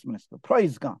defense minister.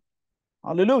 Praise God.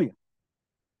 Hallelujah.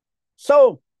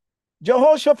 So,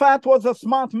 Jehoshaphat was a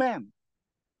smart man.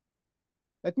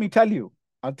 Let me tell you,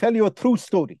 I'll tell you a true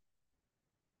story.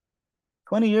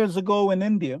 20 years ago in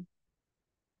India,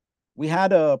 we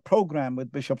had a program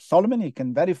with Bishop Solomon. He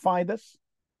can verify this.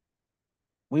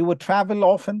 We would travel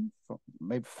often,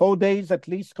 maybe 4 days at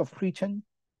least of preaching,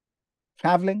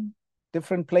 traveling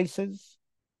different places,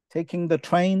 taking the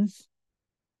trains.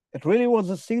 It really was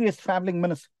a serious traveling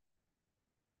ministry.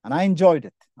 And I enjoyed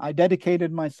it. I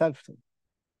dedicated myself to it.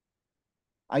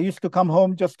 I used to come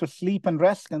home just to sleep and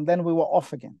rest, and then we were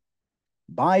off again.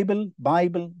 Bible,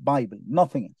 Bible, Bible,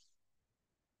 nothing else.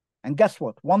 And guess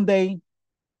what? One day,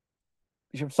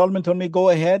 Bishop Solomon told me, go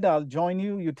ahead, I'll join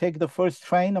you. You take the first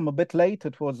train. I'm a bit late.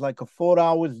 It was like a 4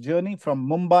 hours journey from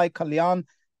Mumbai, Kalyan,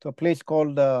 to a place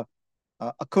called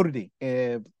Akurdi,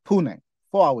 Pune.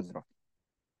 4 hours roughly.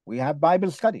 We have Bible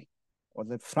study.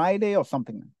 Was it Friday or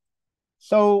something?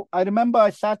 So I remember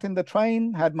I sat in the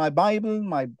train, had my Bible,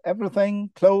 my everything,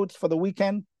 clothes for the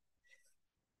weekend,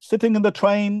 sitting in the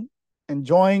train,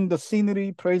 enjoying the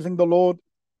scenery, praising the Lord.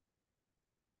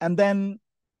 And then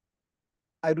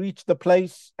I reached the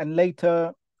place, and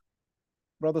later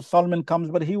Brother Solomon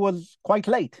comes, but he was quite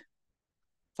late.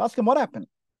 So I asked him what happened.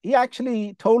 He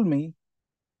actually told me,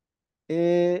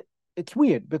 it's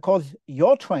weird because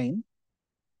your train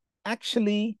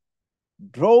actually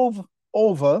drove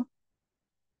over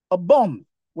a bomb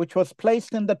which was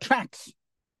placed in the tracks.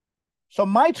 So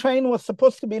my train was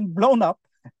supposed to be blown up,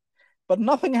 but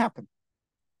nothing happened.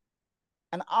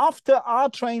 And after our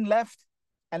train left,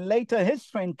 and later his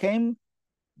train came,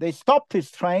 they stopped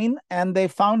his train and they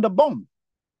found a bomb.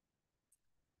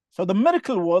 So the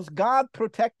miracle was God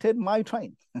protected my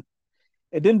train.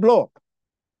 It didn't blow up.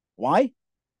 Why?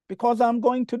 Because I'm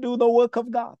going to do the work of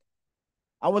God.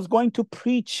 I was going to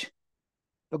preach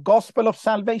the gospel of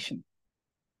salvation.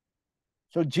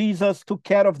 So Jesus took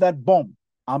care of that bomb.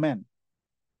 Amen.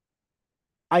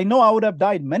 I know I would have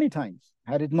died many times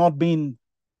had it not been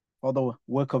for the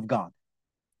work of God.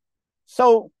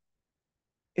 So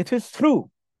it is true.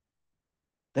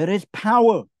 There is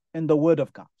power in the Word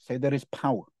of God. Say, there is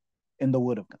power in the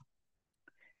Word of God.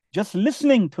 Just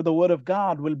listening to the Word of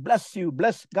God will bless you.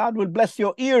 God will bless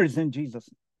your ears in Jesus'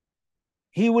 name.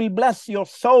 He will bless your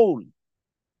soul,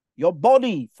 your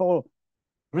body for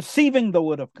receiving the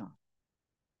Word of God.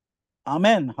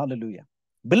 Amen. Hallelujah.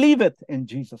 Believe it in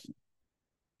Jesus' name.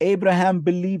 Abraham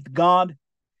believed God,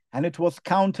 and it was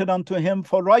counted unto him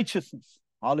for righteousness.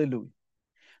 Hallelujah.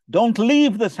 Don't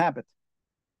leave this habit.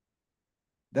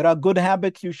 There are good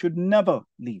habits you should never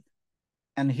leave.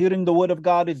 And hearing the Word of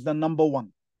God is the number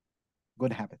one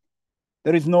good habit.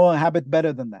 There is no habit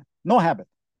better than that. No habit.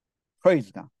 Praise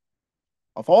God.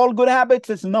 Of all good habits,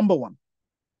 it's number one.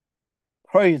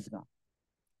 Praise God.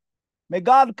 May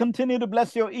God continue to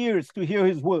bless your ears to hear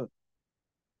His word.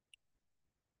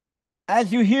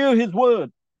 As you hear His word,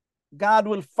 God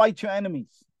will fight your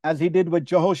enemies, as He did with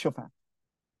Jehoshaphat.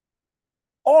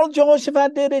 All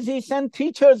Jehoshaphat did is he sent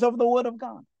teachers of the Word of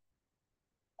God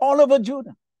all over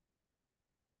Judah.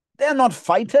 They're not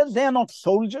fighters. They're not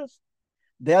soldiers.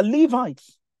 They are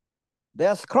Levites. They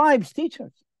are scribes,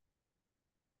 teachers.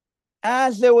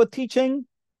 As they were teaching,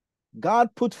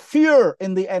 God put fear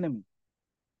in the enemy.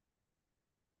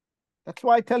 That's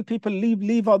why I tell people,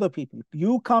 leave other people.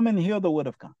 You come and hear the Word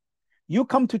of God. You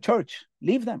come to church,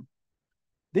 leave them.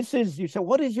 This is, you say,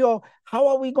 how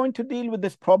are we going to deal with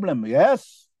this problem?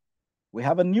 Yes, we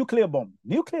have a nuclear bomb.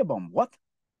 Nuclear bomb, what?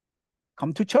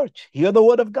 Come to church, hear the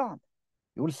Word of God.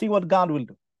 You will see what God will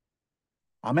do.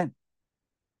 Amen.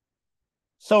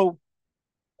 So,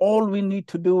 all we need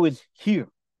to do is hear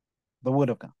the Word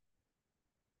of God.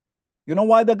 You know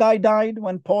why the guy died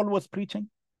when Paul was preaching?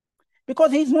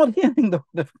 Because he's not hearing the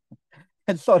Word of God.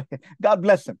 And sorry, God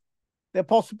bless him. The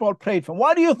Apostle Paul prayed for him.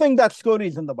 Why do you think that story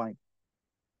is in the Bible?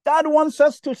 God wants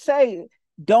us to say,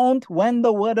 when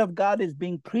the Word of God is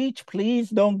being preached,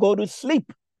 please don't go to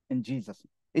sleep in Jesus.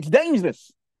 It's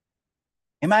dangerous.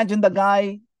 Imagine the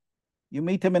guy You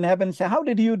meet him in heaven and say, how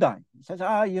did you die? He says,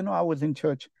 I was in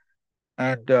church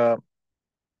and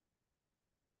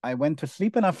I went to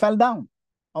sleep and I fell down.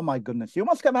 Oh my goodness. You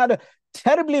must have had a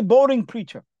terribly boring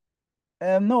preacher.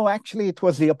 No, actually, it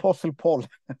was the Apostle Paul.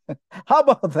 How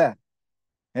about that?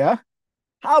 Yeah?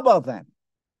 How about that?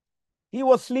 He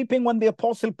was sleeping when the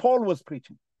Apostle Paul was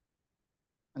preaching.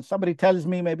 And somebody tells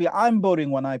me maybe I'm boring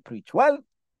when I preach. Well,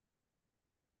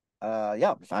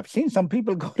 yeah, I've seen some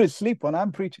people go to sleep when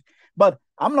I'm preaching, but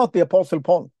I'm not the Apostle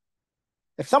Paul.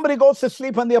 If somebody goes to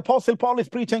sleep when the Apostle Paul is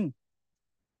preaching,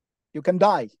 you can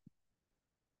die.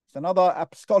 It's another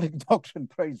apostolic doctrine,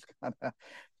 praise God.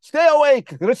 Stay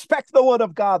awake, respect the word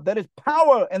of God. There is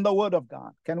power in the word of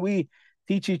God. Can we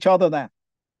teach each other that?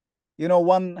 You know,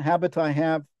 one habit I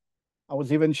have, I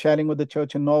was even sharing with the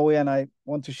church in Norway, and I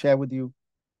want to share with you.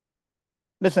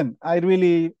 Listen, I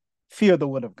really fear the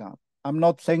word of God. I'm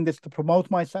not saying this to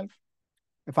promote myself.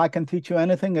 If I can teach you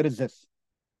anything, it is this.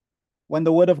 When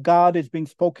the word of God is being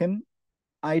spoken,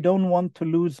 I don't want to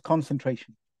lose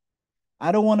concentration.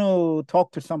 I don't want to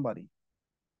talk to somebody.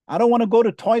 I don't want to go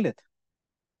to toilet.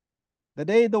 The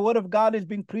day the word of God is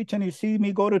being preached and you see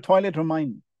me go to toilet,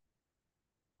 remind me.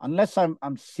 Unless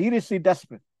I'm seriously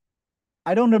desperate,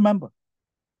 I don't remember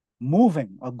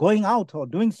moving or going out or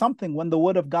doing something when the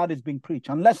word of God is being preached,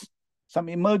 unless some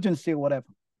emergency or whatever.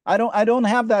 I don't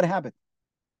have that habit.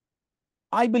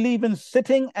 I believe in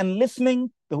sitting and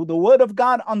listening to the word of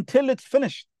God until it's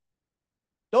finished.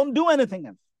 Don't do anything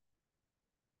else.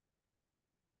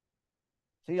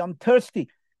 See, I'm thirsty.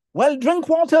 Well, drink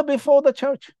water before the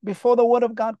church, before the word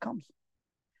of God comes.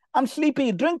 I'm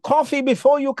sleepy. Drink coffee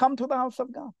before you come to the house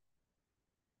of God.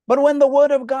 But when the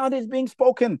word of God is being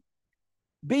spoken,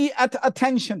 be at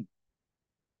attention.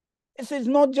 This is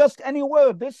not just any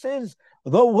word. This is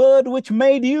the word which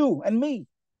made you and me.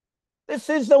 This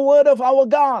is the word of our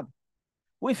God.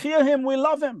 We fear him. We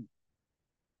love him.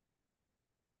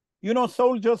 You know,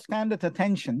 soldiers stand at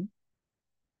attention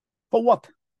for what?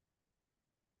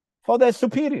 For their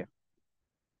superior.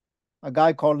 A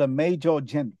guy called a Major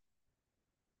General.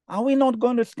 Are we not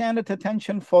going to stand at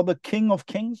attention for the King of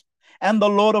Kings and the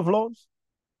Lord of Lords?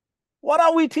 What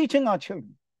are we teaching our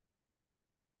children?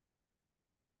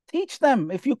 Teach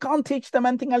them. If you can't teach them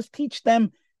anything else, teach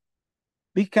them.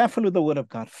 Be careful with the word of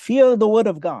God. Fear the word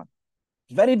of God.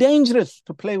 It's very dangerous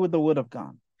to play with the word of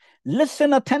God.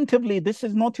 Listen attentively. This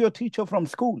is not your teacher from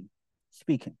school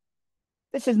speaking.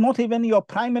 This is not even your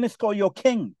prime minister or your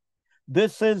king.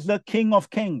 This is the King of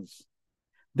Kings.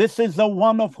 This is the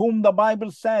one of whom the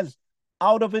Bible says,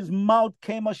 out of his mouth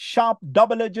came a sharp,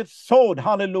 double-edged sword.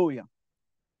 Hallelujah.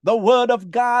 The word of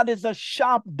God is a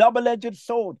sharp, double-edged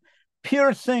sword,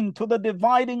 piercing to the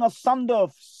dividing asunder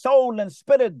of soul and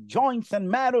spirit, joints and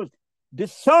marrows,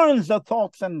 discerns the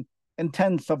thoughts and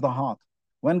intents of the heart.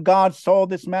 When God saw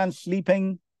this man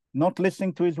sleeping, not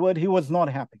listening to his word, he was not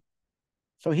happy.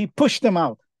 So he pushed him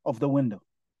out of the window.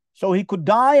 So he could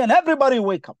die and everybody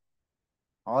wake up.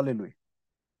 Hallelujah.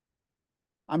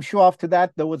 I'm sure after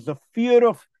that, there was the fear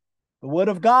of the word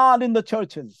of God in the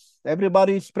churches.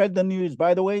 Everybody spread the news.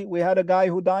 By the way, we had a guy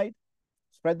who died.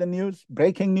 Spread the news,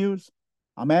 breaking news.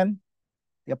 Amen.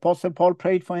 The Apostle Paul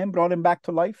prayed for him, brought him back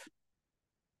to life.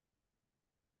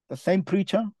 The same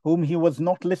preacher whom he was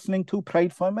not listening to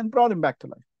prayed for him and brought him back to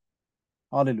life.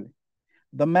 Hallelujah.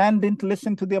 The man didn't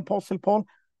listen to the Apostle Paul,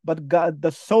 but God,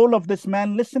 the soul of this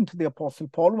man listened to the Apostle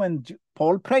Paul when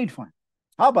Paul prayed for him.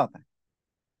 How about that?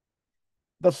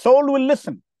 The soul will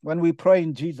listen when we pray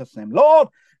in Jesus' name. Lord,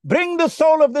 bring the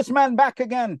soul of this man back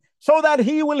again so that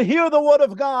he will hear the word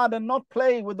of God and not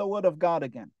play with the word of God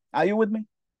again. Are you with me?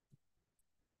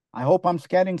 I hope I'm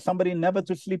scaring somebody never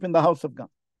to sleep in the house of God.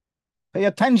 Pay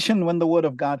attention when the word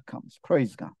of God comes.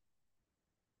 Praise God.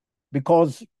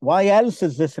 Because why else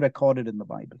is this recorded in the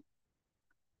Bible?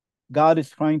 God is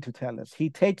trying to tell us. He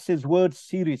takes his word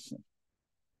seriously.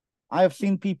 I have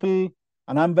seen people,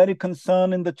 and I'm very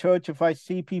concerned in the church if I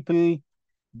see people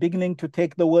beginning to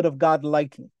take the word of God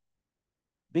lightly,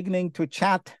 beginning to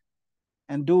chat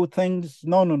and do things.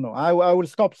 No. I will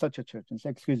stop such a church and say,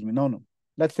 excuse me, no.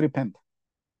 Let's repent.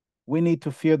 We need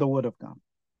to fear the word of God.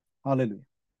 Hallelujah.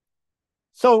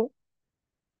 So,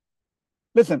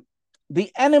 listen,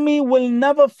 the enemy will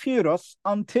never fear us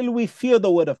until we fear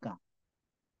the word of God.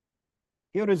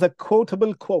 Here is a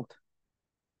quotable quote,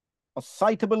 a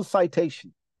citable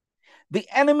citation. The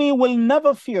enemy will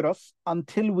never fear us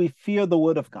until we fear the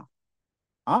word of God.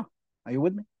 Are you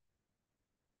with me?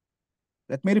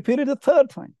 Let me repeat it a third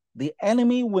time. The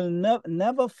enemy will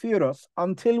never fear us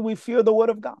until we fear the word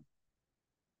of God.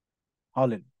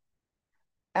 Hallelujah.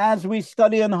 As we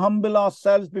study and humble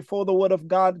ourselves before the word of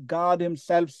God, God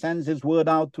himself sends his word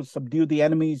out to subdue the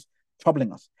enemies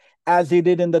troubling us, as he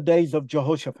did in the days of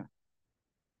Jehoshaphat.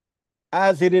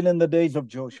 As he did in the days of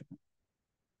Jehoshaphat.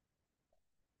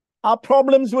 Our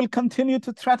problems will continue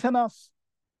to threaten us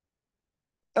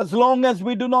as long as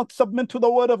we do not submit to the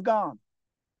word of God.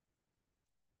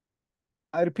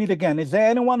 I repeat again, is there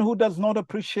anyone who does not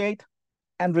appreciate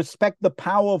and respect the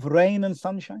power of rain and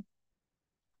sunshine?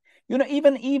 You know,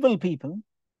 even evil people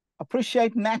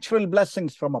appreciate natural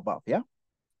blessings from above, yeah?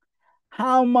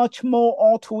 How much more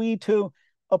ought we to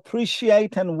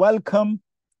appreciate and welcome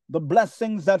the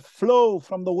blessings that flow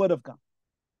from the word of God?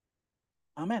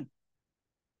 Amen.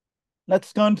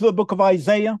 Let's turn to the book of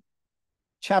Isaiah,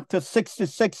 chapter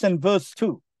 66 and verse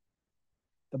 2.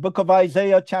 The book of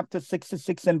Isaiah, chapter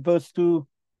 66 and verse 2.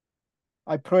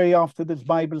 I pray after this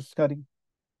Bible study,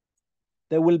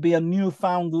 there will be a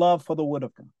newfound love for the word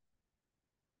of God.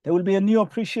 There will be a new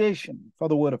appreciation for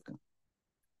the word of God.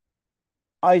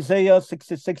 Isaiah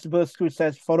 66 verse 2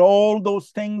 says, "For all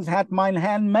those things hath mine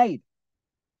hand made,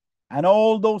 and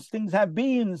all those things have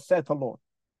been, saith the Lord.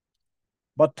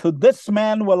 But to this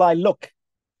man will I look,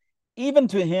 even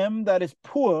to him that is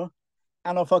poor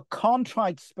and of a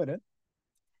contrite spirit,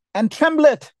 and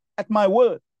trembleth at my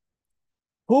word."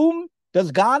 Whom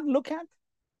does God look at?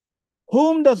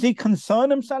 Whom does he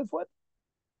concern himself with?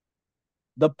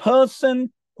 The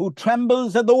person who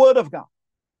trembles at the word of God.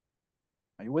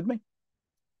 Are you with me?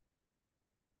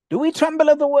 Do we tremble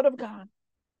at the word of God?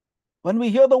 When we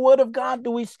hear the word of God,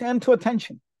 do we stand to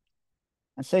attention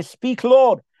and say, "Speak,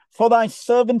 Lord, for thy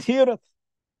servant heareth"?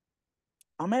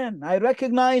 Amen. I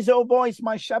recognize your voice,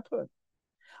 my shepherd.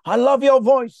 I love your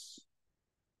voice.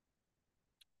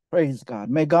 Praise God.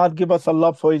 May God give us a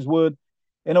love for his word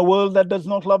in a world that does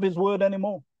not love his word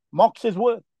anymore, mocks his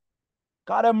word.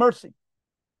 God have mercy.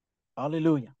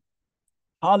 Hallelujah.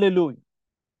 Hallelujah.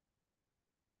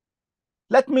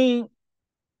 Let me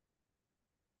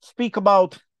speak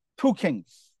about two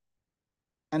kings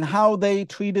and how they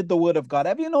treated the word of God.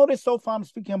 Have you noticed so far I'm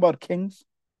speaking about kings?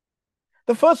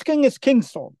 The first king is King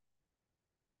Saul.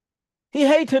 He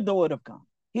hated the word of God.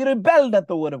 He rebelled at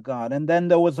the word of God. And then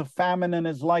there was a famine in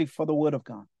his life for the word of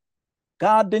God.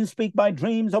 God didn't speak by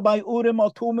dreams or by Urim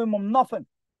or Thummim or nothing.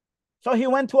 So he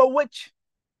went to a witch.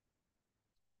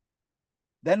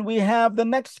 Then we have the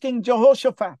next king,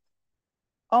 Jehoshaphat,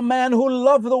 a man who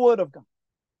loved the word of God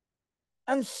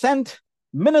and sent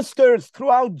ministers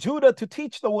throughout Judah to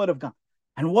teach the word of God.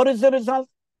 And what is the result?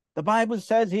 The Bible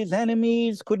says his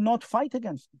enemies could not fight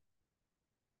against him.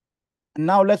 And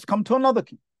now let's come to another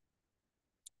king.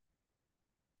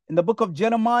 In the book of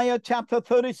Jeremiah, chapter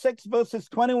 36, verses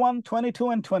 21, 22,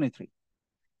 and 23.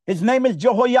 His name is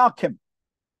Jehoiakim.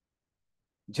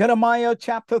 Jeremiah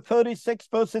chapter 36,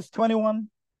 verses 21,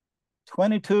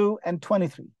 22, and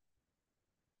 23.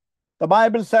 The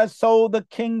Bible says, "So the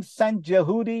king sent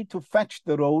Jehudi to fetch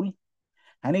the roll,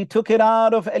 and he took it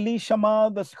out of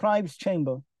Elishama, the scribe's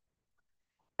chamber.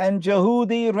 And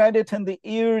Jehudi read it in the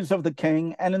ears of the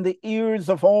king and in the ears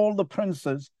of all the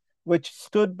princes which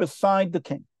stood beside the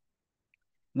king.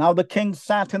 Now the king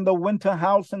sat in the winter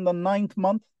house in the 9th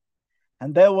month,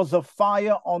 and there was a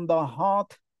fire on the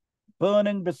hearth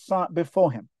burning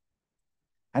before him.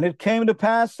 And it came to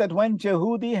pass that when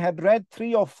Jehudi had read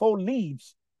 3 or 4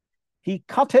 leaves, he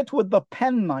cut it with the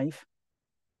penknife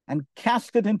and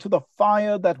cast it into the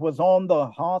fire that was on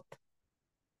the hearth,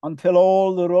 until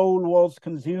all the roll was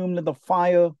consumed in the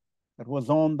fire that was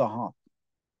on the hearth."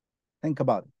 Think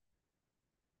about it.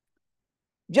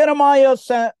 Jeremiah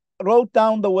wrote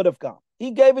down the word of God.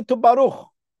 He gave it to Baruch,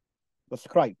 the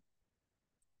scribe.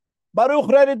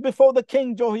 Baruch read it before the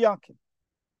king Jehoiakim.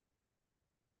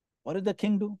 What did the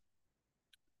king do?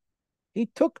 He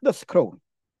took the scroll.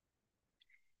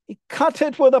 He cut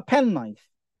it with a penknife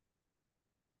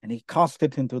and he cast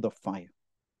it into the fire.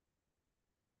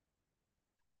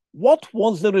 What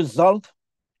was the result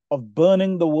of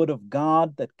burning the word of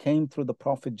God that came through the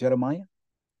prophet Jeremiah?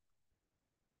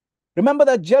 Remember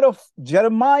that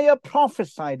Jeremiah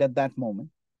prophesied at that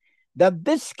moment that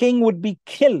this king would be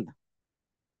killed,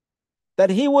 that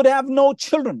he would have no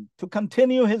children to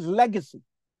continue his legacy.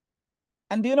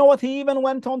 And do you know what he even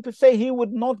went on to say? He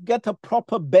would not get a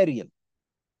proper burial.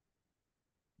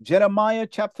 Jeremiah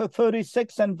chapter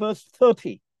 36 and verse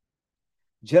 30.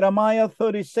 Jeremiah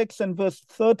 36 and verse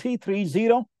 30,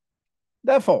 30.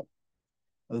 "Therefore,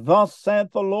 thus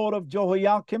saith the Lord of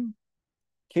Jehoiakim,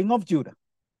 king of Judah,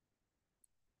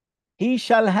 he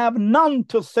shall have none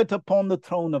to sit upon the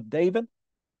throne of David,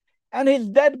 and his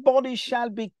dead body shall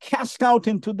be cast out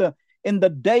in the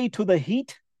day to the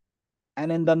heat,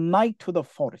 and in the night to the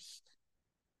forest.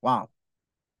 Wow.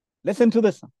 Listen to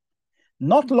this.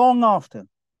 Not long after,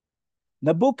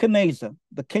 Nebuchadnezzar,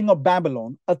 the king of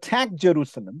Babylon, attacked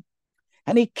Jerusalem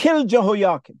and he killed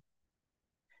Jehoiakim.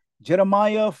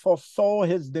 Jeremiah foresaw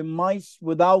his demise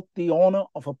without the honor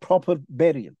of a proper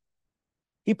burial.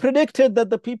 He predicted that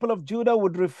the people of Judah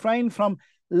would refrain from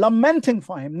lamenting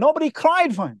for him. Nobody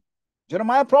cried for him.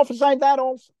 Jeremiah prophesied that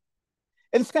also.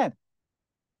 Instead,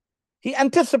 he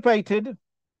anticipated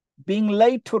being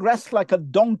laid to rest like a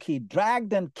donkey,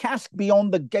 dragged and cast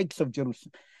beyond the gates of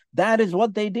Jerusalem. That is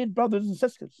what they did, brothers and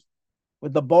sisters,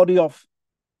 with the body of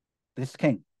this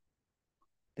king.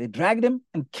 They dragged him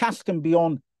and cast him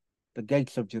beyond the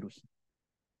gates of Jerusalem.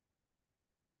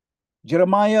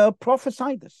 Jeremiah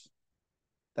prophesied this,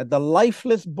 that the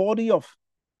lifeless body of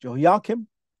Jehoiakim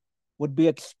would be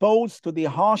exposed to the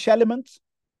harsh elements,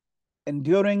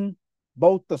 enduring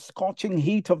both the scorching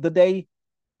heat of the day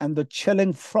and the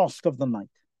chilling frost of the night.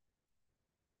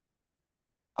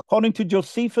 According to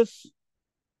Josephus,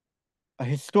 a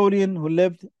historian who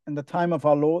lived in the time of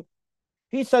our Lord,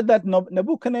 he said that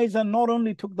Nebuchadnezzar not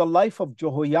only took the life of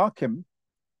Jehoiakim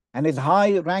and his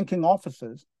high-ranking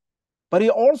officers, but he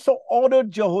also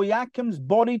ordered Jehoiakim's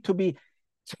body to be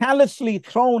callously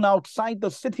thrown outside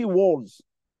the city walls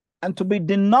and to be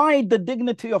denied the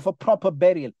dignity of a proper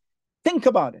burial. Think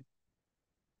about it.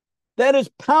 There is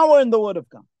power in the word of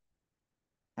God,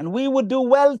 and we would do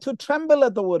well to tremble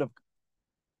at the word of God.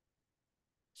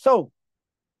 So,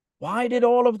 why did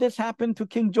all of this happen to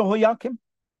King Jehoiakim?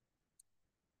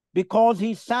 Because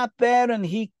he sat there and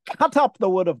he cut up the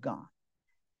word of God.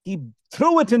 He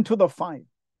threw it into the fire.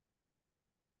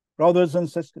 Brothers and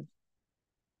sisters,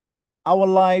 our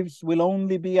lives will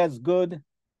only be as good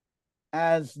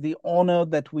as the honor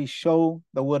that we show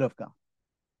the word of God.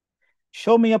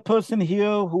 Show me a person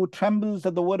here who trembles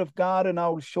at the word of God, and I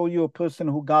will show you a person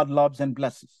who God loves and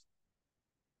blesses.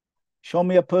 Show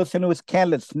me a person who is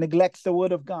careless, neglects the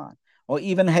word of God, or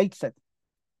even hates it,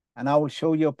 and I will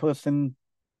show you a person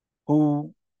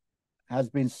who has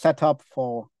been set up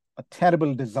for a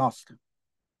terrible disaster.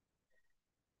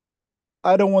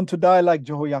 I don't want to die like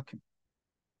Jehoiakim.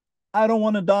 I don't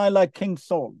want to die like King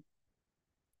Saul.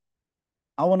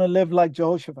 I want to live like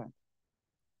Jehoshaphat.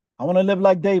 I want to live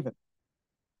like David.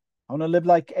 I want to live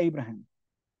like Abraham.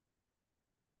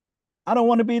 I don't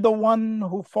want to be the one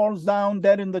who falls down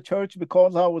dead in the church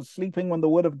because I was sleeping when the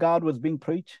word of God was being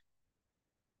preached.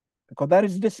 Because that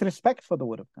is disrespect for the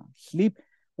word of God. Sleep.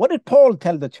 What did Paul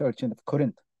tell the church in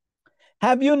Corinth?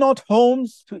 Have you not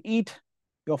homes to eat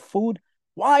your food?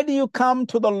 Why do you come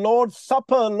to the Lord's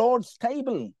supper, Lord's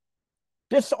table?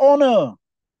 Dishonor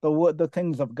the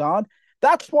things of God.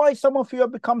 That's why some of you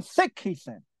have become sick, he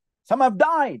said. Some have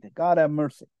died. God have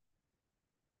mercy.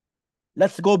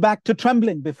 Let's go back to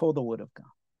trembling before the word of God.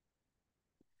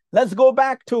 Let's go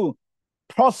back to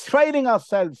prostrating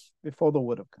ourselves before the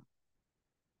word of God.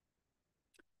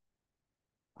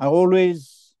 I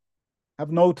always have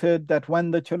noted that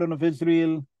when the children of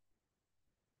Israel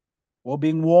were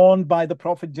being warned by the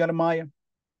prophet Jeremiah,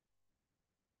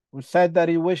 who said that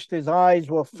he wished his eyes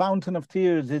were a fountain of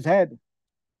tears, his head.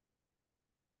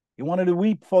 He wanted to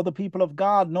weep for the people of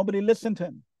God. Nobody listened to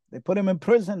him. They put him in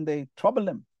prison. They troubled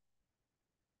him.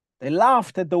 They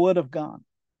laughed at the word of God.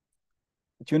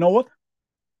 But you know what?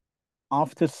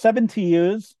 After 70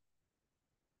 years,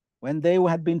 when they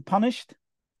had been punished,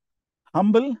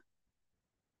 humble,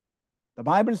 the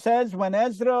Bible says when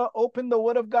Ezra opened the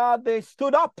word of God, they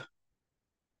stood up.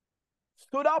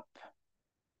 Stood up.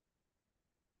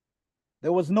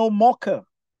 There was no mocker.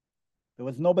 There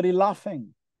was nobody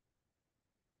laughing.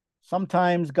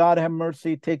 Sometimes, God have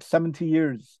mercy, it takes 70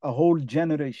 years, a whole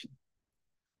generation,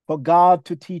 for God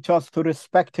to teach us to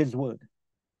respect his word,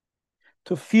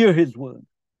 to fear his word,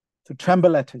 to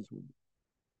tremble at his word.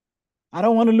 I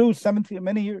don't want to lose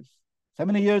many years.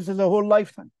 70 years is a whole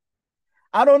lifetime.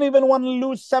 I don't even want to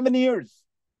lose 7 years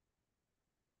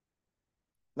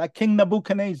like King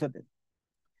Nebuchadnezzar did,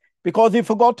 because he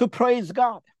forgot to praise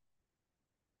God.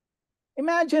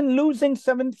 Imagine losing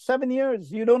seven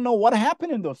years. You don't know what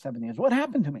happened in those 7 years. What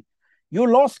happened to me? You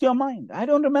lost your mind. I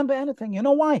don't remember anything. You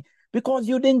know why? Because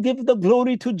you didn't give the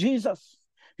glory to Jesus.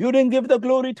 You didn't give the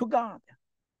glory to God.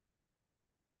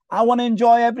 I want to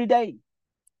enjoy every day.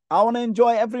 I want to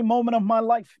enjoy every moment of my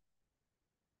life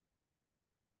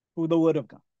through the word of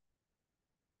God,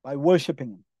 by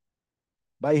worshiping him,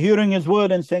 by hearing his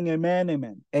word and saying amen,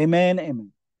 amen, amen,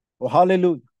 amen. Oh,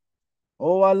 hallelujah.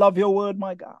 Oh, I love your word,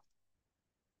 my God.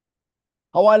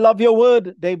 How I love your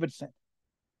word, David said.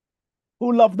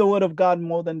 Who loved the word of God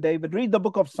more than David? Read the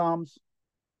book of Psalms.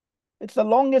 It's the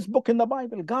longest book in the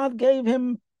Bible. God gave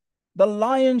him the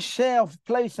lion's share of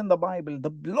place in the Bible,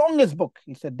 the longest book.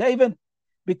 He said, David,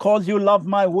 because you love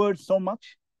my word so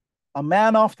much, a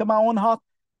man after my own heart.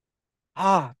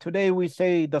 Today we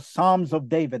say the Psalms of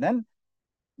David. And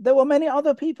there were many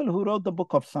other people who wrote the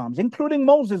book of Psalms, including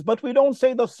Moses, but we don't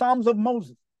say the Psalms of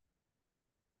Moses.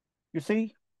 You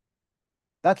see,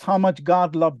 that's how much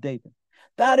God loved David.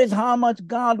 That is how much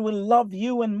God will love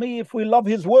you and me if we love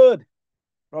his word,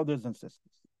 brothers and sisters.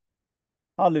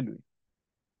 Hallelujah.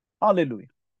 Hallelujah.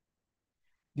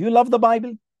 Do you love the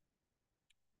Bible?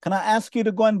 Can I ask you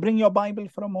to go and bring your Bible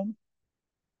for a moment?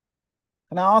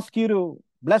 Can I ask you to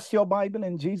bless your Bible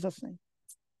in Jesus' name?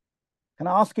 Can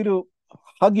I ask you to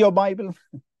hug your Bible?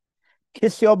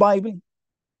 Kiss your Bible?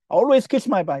 I always kiss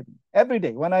my Bible every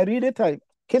day. When I read it, I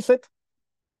kiss it.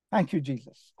 Thank you,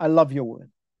 Jesus. I love your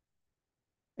word.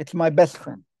 It's my best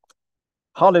friend.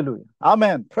 Hallelujah.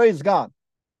 Amen. Praise God.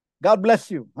 God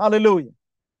bless you. Hallelujah.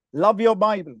 Love your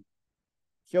Bible.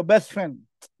 It's your best friend.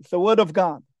 It's the word of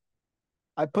God.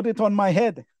 I put it on my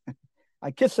head.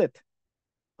 I kiss it.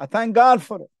 I thank God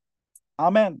for it.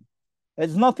 Amen.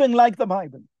 There's nothing like the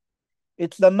Bible.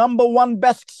 It's the #1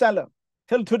 bestseller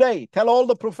till today. Tell all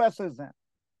the professors that.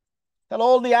 Tell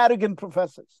all the arrogant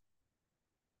professors.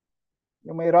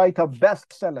 You may write a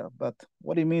bestseller, but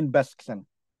what do you mean bestseller?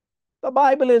 The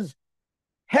Bible is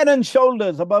head and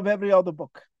shoulders above every other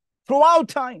book. Throughout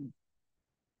time,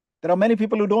 there are many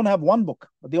people who don't have one book,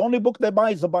 but the only book they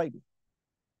buy is the Bible.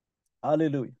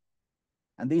 Hallelujah.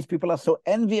 And these people are so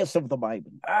envious of the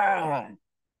Bible.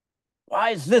 Why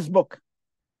is this book,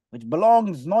 which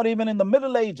belongs not even in the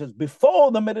Middle Ages,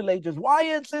 before the Middle Ages, why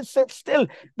is it still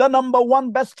the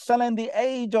 #1 bestseller in the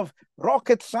age of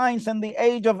rocket science and the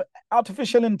age of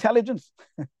artificial intelligence?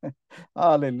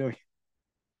 Hallelujah.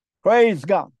 Praise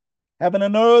God. Heaven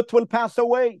and earth will pass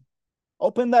away.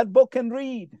 Open that book and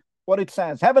read what it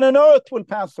says. Heaven and earth will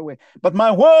pass away, but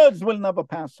my words will never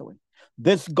pass away.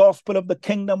 This gospel of the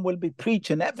kingdom will be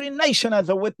preached in every nation as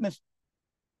a witness.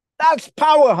 That's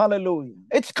power, hallelujah.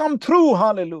 It's come true,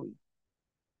 hallelujah.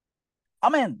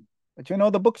 Amen. But you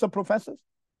know the books of professors?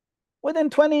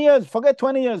 Within 20 years, forget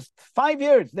 20 years, 5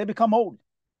 years, they become old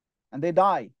and they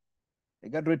die. They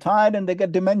get retired and they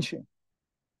get dementia.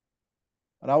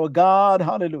 But our God,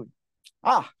 hallelujah.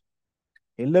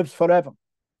 He lives forever.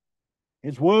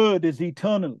 His word is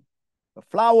eternal. The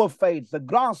flower fades, the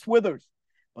grass withers,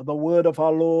 but the word of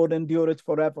our Lord endureth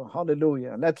forever.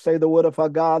 Hallelujah. Let's say the word of our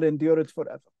God endureth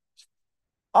forever.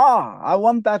 I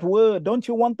want that word. Don't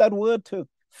you want that word to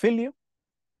fill you?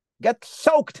 Get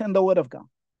soaked in the word of God.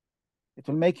 It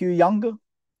will make you younger,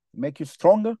 make you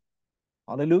stronger.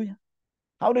 Hallelujah.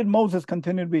 How did Moses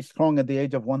continue to be strong at the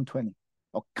age of 120?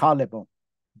 Or Caleb or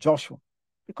Joshua?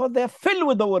 Because they're filled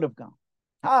with the word of God.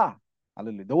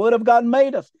 Hallelujah. The word of God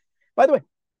made us. By the way,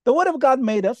 the word of God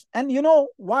made us. And you know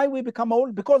why we become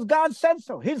old? Because God said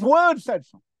so. His word said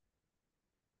so.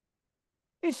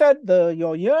 He said,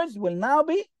 your years will now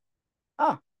be,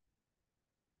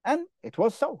 and it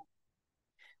was so.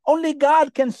 Only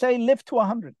God can say, live to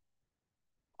 100,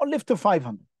 or live to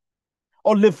 500,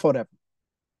 or live forever.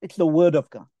 It's the word of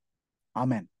God.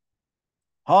 Amen.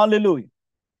 Hallelujah.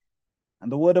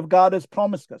 And the word of God has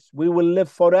promised us, we will live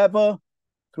forever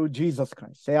through Jesus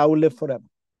Christ. Say, I will live forever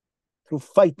through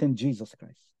faith in Jesus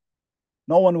Christ.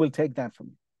 No one will take that from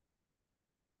you.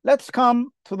 Let's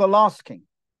come to the last king.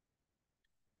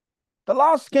 The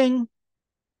last king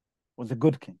was a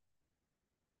good king.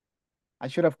 I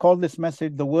should have called this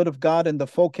message the word of God and the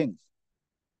 4 kings.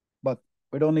 But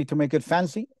we don't need to make it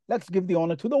fancy. Let's give the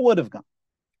honor to the word of God.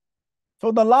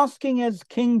 So the last king is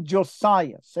King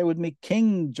Josiah. Say with me,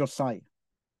 King Josiah.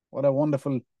 What a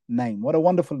wonderful name. What a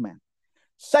wonderful man.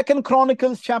 2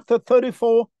 Chronicles chapter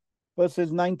 34,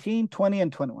 verses 19, 20,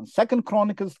 and 21. 2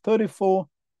 Chronicles 34,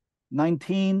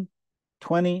 19,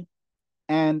 20,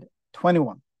 and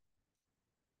 21.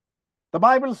 The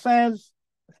Bible says,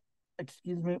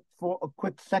 excuse me for a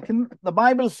quick second. The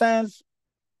Bible says,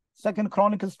 2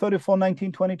 Chronicles 34,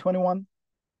 19, 20, 21.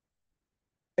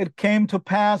 It came to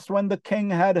pass when the king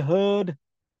had heard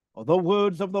the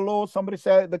words of the Lord. Somebody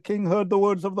said the king heard the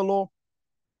words of the Lord,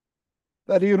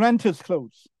 that he rent his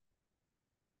clothes.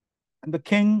 And the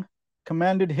king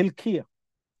commanded Hilkiah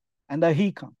and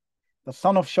Ahikam, the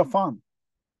son of Shaphan,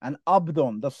 and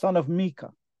Abdon, the son of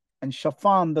Micah, and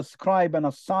Shaphan the scribe, and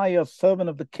Asaiah, servant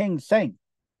of the king, saying,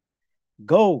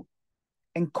 Go,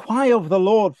 inquire of the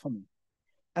Lord for me,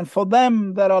 and for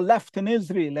them that are left in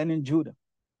Israel and in Judah,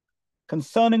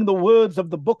 concerning the words of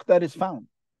the book that is found.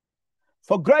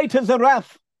 For great is the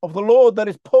wrath of the Lord that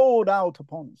is poured out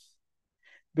upon us,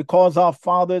 because our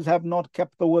fathers have not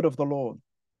kept the word of the Lord,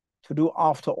 to do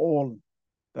after all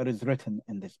that is written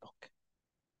in this book.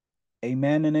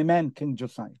 Amen and amen, King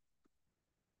Josiah.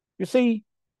 You see,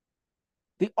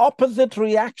 the opposite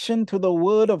reaction to the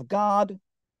word of God,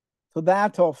 to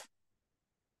that of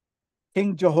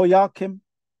King Jehoiakim,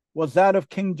 was that of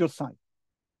King Josiah.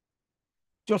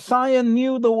 Josiah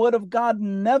knew the word of God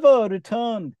never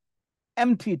returned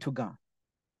empty to God.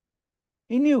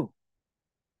 He knew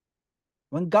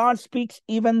when God speaks,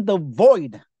 even the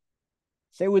void,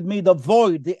 say with me, the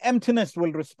void, the emptiness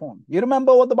will respond. You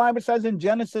remember what the Bible says in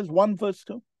Genesis 1 verse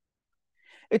 2?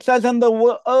 It says, and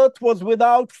the earth was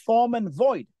without form and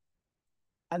void,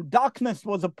 and darkness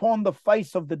was upon the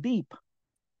face of the deep,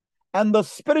 and the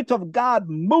Spirit of God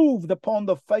moved upon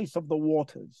the face of the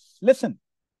waters. Listen,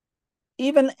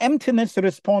 even emptiness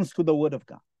responds to the word of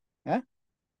God. Yeah?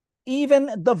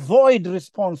 Even the void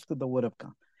responds to the word of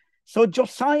God. So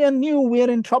Josiah knew we're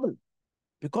in trouble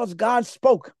because God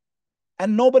spoke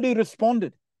and nobody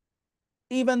responded.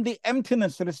 Even the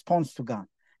emptiness responds to God.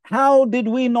 How did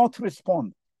we not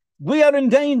respond? We are in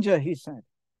danger, he said,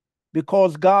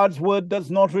 because God's word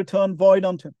does not return void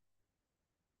unto him.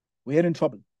 We are in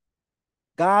trouble.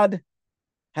 God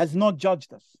has not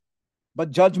judged us, but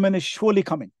judgment is surely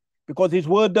coming because his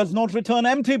word does not return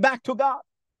empty back to God.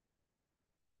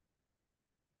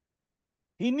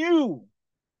 He knew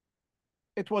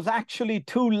it was actually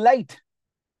too late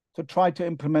to try to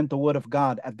implement the word of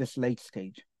God at this late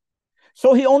stage.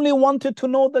 So he only wanted to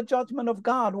know the judgment of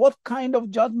God. What kind of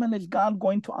judgment is God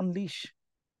going to unleash?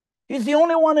 He's the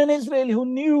only one in Israel who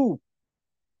knew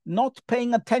not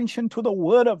paying attention to the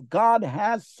word of God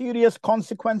has serious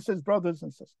consequences, brothers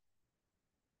and sisters.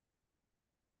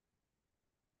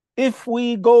 If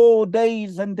we go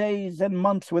days and days and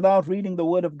months without reading the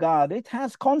word of God, it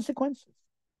has consequences.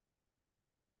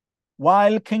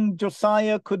 While King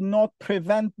Josiah could not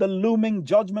prevent the looming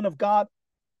judgment of God,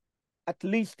 at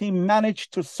least he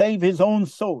managed to save his own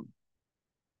soul.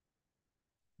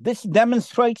 This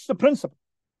demonstrates the principle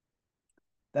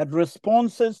that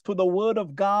responses to the word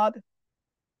of God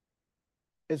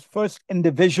is first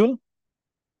individual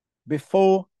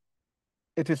before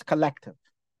it is collective.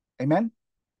 Amen?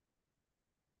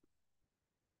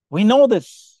 We know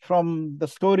this from the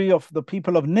story of the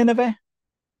people of Nineveh.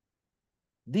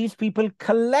 These people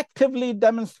collectively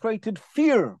demonstrated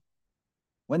fear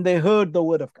when they heard the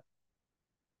word of God.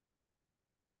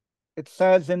 It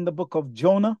says in the book of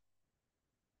Jonah,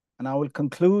 and I will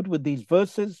conclude with these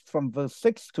verses from verse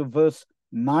 6 to verse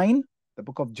 9, the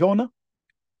book of Jonah.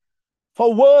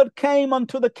 For word came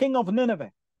unto the king of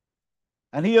Nineveh,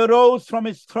 and he arose from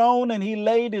his throne, and he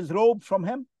laid his robe from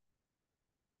him,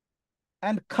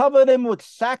 and covered him with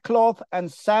sackcloth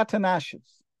and sat in ashes.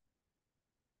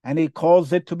 And he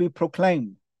caused it to be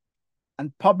proclaimed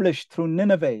and published through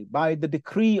Nineveh by the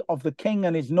decree of the king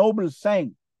and his nobles,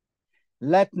 saying,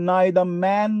 let neither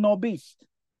man nor beast,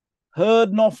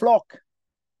 herd nor flock,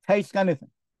 taste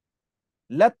anything.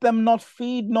 Let them not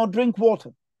feed nor drink water,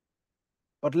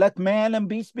 but let man and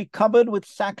beast be covered with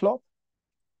sackcloth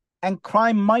and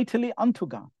cry mightily unto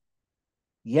God.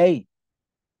 Yea,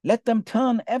 let them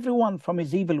turn everyone from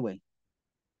his evil way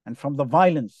and from the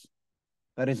violence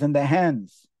that is in their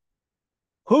hands.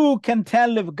 Who can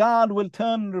tell if God will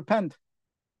turn and repent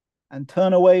and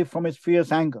turn away from his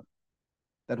fierce anger,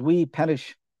 that we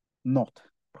perish not?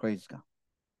 Praise God.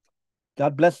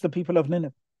 God bless the people of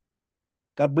Nineveh.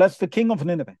 God bless the king of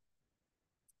Nineveh.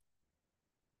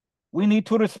 We need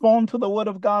to respond to the word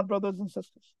of God, brothers and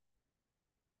sisters.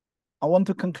 I want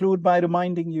to conclude by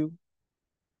reminding you,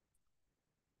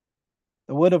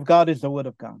 the word of God is the word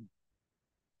of God.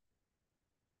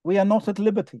 We are not at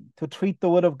liberty to treat the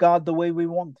word of God the way we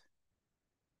want.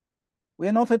 We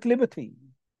are not at liberty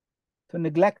to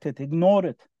neglect it, ignore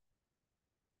it.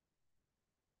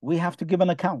 We have to give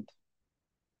an account.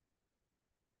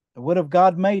 The word of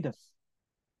God made us.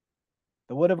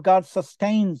 The word of God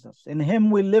sustains us. In him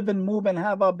we live and move and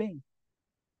have our being.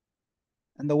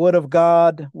 And the word of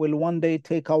God will one day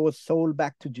take our soul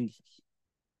back to Jesus.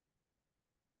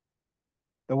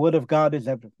 The word of God is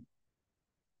everything.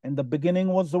 In the beginning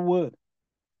was the word.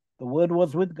 The word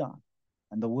was with God,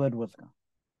 and the word was God.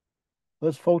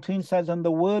 Verse 14 says, and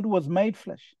the word was made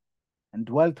flesh and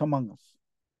dwelt among us,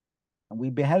 and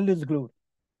we beheld his glory.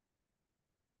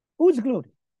 Whose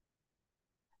glory?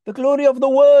 The glory of the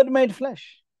word made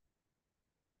flesh.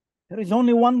 There is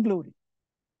only one glory,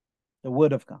 the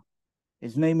word of God.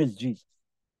 His name is Jesus.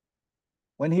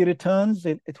 When he returns,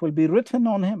 it will be written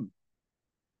on him,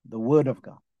 the word of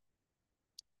God.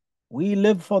 We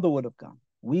live for the word of God.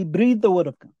 We breathe the word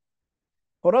of God.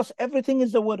 For us, everything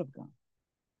is the word of God.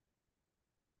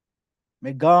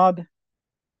 May God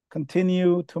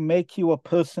continue to make you a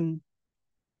person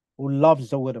who loves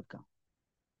the word of God.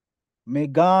 May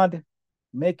God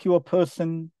make you a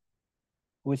person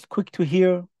who is quick to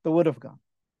hear the word of God.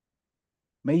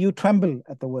 May you tremble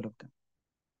at the word of God.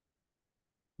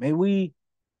 May we,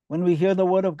 when we hear the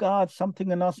word of God,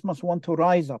 something in us must want to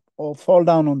rise up or fall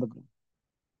down on the ground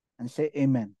and say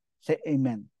amen. Say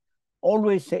amen.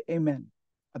 Always say amen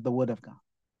at the word of God.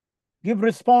 Give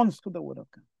response to the word of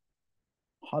God.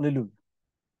 Hallelujah.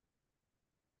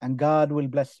 And God will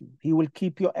bless you. He will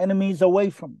keep your enemies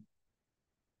away from you.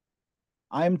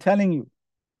 I am telling you,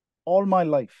 all my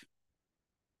life,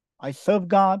 I serve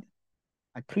God,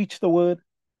 I preach the word,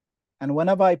 and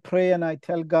whenever I pray and I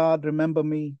tell God, remember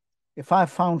me, if I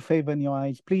found favor in your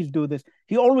eyes, please do this.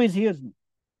 He always hears me.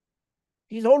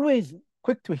 He's always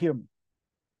quick to hear me.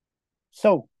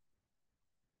 So,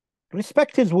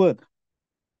 respect his word.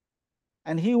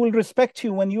 And he will respect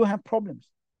you when you have problems.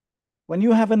 When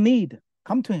you have a need,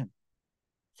 come to him.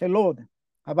 Say, Lord,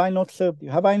 have I not served you?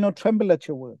 Have I not trembled at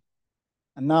your word?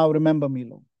 And now remember me,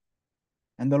 Lord.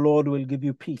 And the Lord will give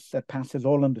you peace that passes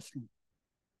all understanding.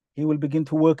 He will begin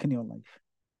to work in your life.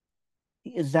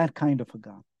 He is that kind of a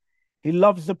God. He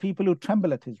loves the people who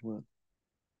tremble at his word.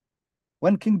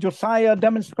 When King Josiah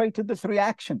demonstrated this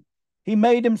reaction, he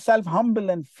made himself humble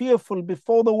and fearful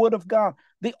before the word of God,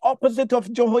 the opposite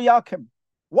of Jehoiakim.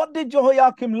 What did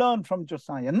Jehoiakim learn from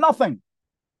Josiah? Nothing.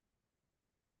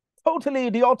 Totally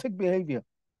idiotic behavior.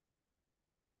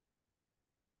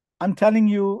 I'm telling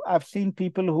you, I've seen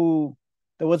people who,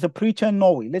 there was a preacher in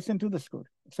Norway. Listen to the story.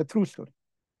 It's a true story.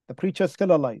 The preacher is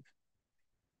still alive.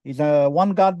 He's a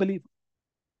one God believer.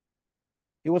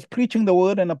 He was preaching the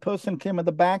word and a person came at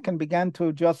the back and began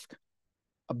to just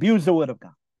abuse the word of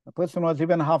God. The person was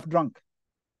even half drunk.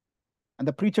 And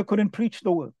the preacher couldn't preach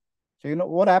the word. So you know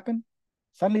what happened?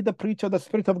 Suddenly the preacher, the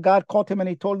Spirit of God caught him and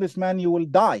he told this man, you will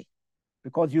die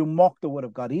because you mocked the word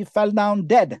of God. He fell down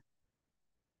dead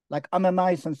like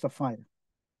Ananias and Sapphira.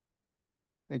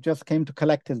 They just came to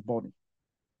collect his body.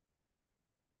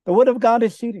 The word of God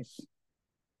is serious.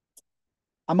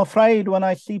 I'm afraid when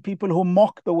I see people who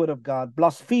mock the word of God,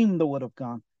 blaspheme the word of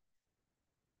God.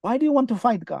 Why do you want to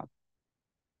fight God?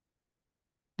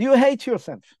 Do you hate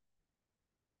yourself?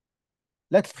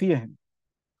 Let's fear him.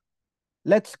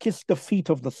 Let's kiss the feet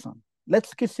of the Son.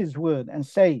 Let's kiss his word and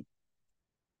say,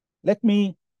 let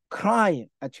me cry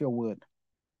at your word.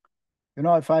 You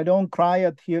know, if I don't cry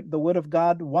at the word of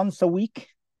God once a week,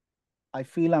 I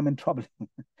feel I'm in trouble.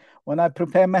 When I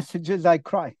prepare messages, I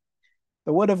cry.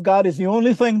 The word of God is the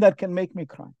only thing that can make me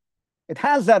cry. It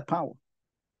has that power.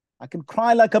 I can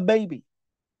cry like a baby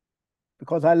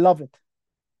because I love it.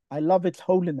 I love its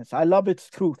holiness. I love its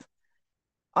truth.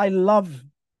 I love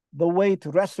the way it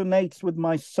resonates with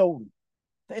my soul.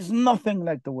 There's nothing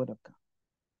like the word of God.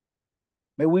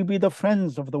 May we be the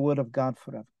friends of the word of God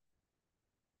forever.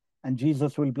 And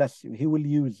Jesus will bless you. He will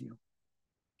use you.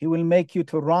 He will make you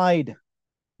to ride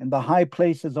in the high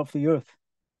places of the earth.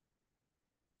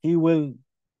 He will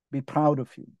be proud of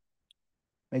you.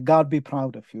 May God be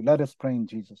proud of you. Let us pray in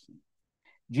Jesus' name.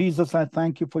 Jesus, I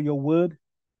thank you for your word.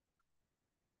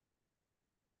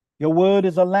 Your word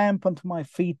is a lamp unto my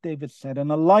feet, David said,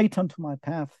 and a light unto my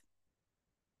path.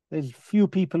 There's few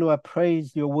people who have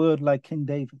praised your word like King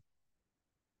David.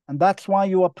 And that's why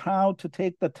you are proud to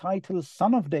take the title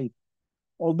Son of David,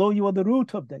 although you are the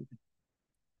root of David.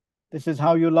 This is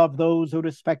how you love those who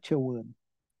respect your word.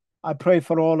 I pray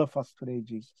for all of us today,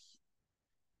 Jesus.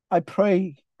 I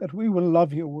pray that we will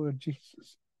love your word,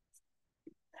 Jesus.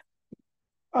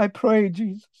 I pray,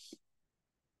 Jesus,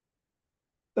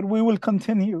 that we will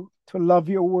continue to love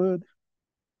your word.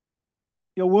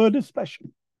 Your word is special.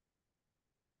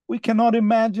 We cannot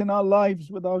imagine our lives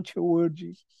without your word,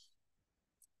 Jesus.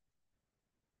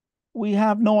 We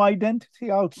have no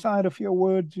identity outside of your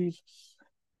word, Jesus.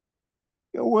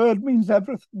 Your word means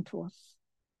everything to us.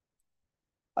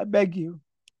 I beg you,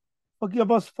 forgive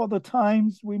us for the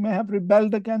times we may have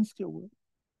rebelled against your word,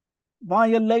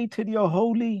 violated your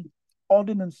holy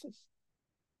ordinances.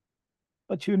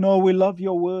 But you know we love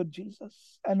your word,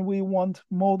 Jesus, and we want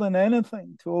more than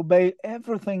anything to obey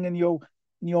everything in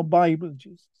your Bible,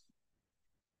 Jesus.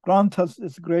 Grant us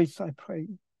this grace, I pray.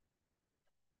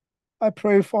 I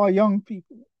pray for our young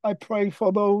people. I pray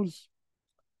for those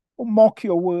who mock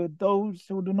your word, those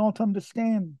who do not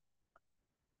understand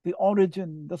the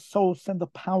origin, the source, and the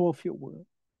power of your word.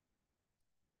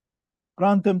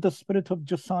 Grant them the spirit of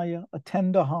Josiah, a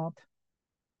tender heart,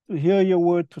 to hear your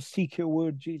word, to seek your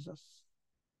word, Jesus.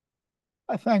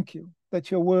 I thank you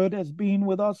that your word has been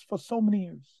with us for so many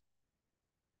years.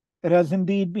 It has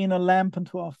indeed been a lamp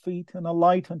unto our feet and a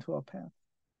light unto our path.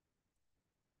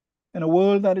 In a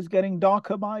world that is getting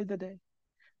darker by the day,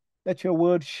 Let your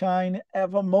word shine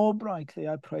ever more brightly,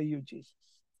 I pray you, Jesus.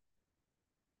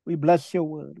 We bless your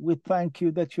word. We thank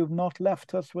you that you've not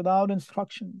left us without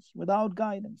instructions, without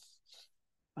guidance.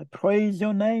 I praise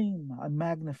your name. I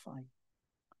magnify you.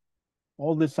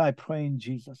 All this I pray in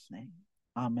Jesus' name.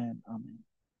 Amen. Amen.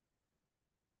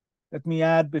 Let me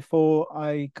add before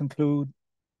I conclude.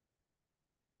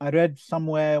 I read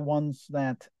somewhere once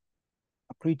that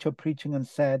a preacher preaching and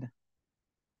said,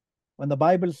 when the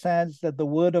Bible says that the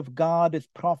word of God is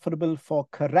profitable for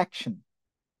correction,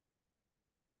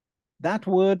 that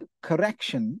word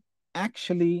correction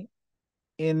actually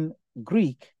in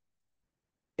Greek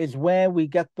is where we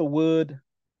get the word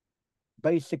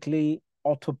basically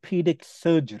orthopedic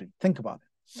surgery. Think about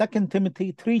it. 2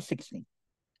 Timothy 3:16.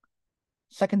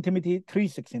 2 Timothy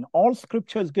 3:16. All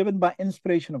scripture is given by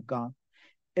inspiration of God,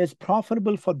 is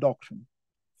profitable for doctrine,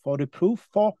 for reproof,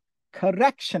 for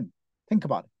correction. Think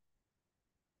about it.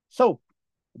 So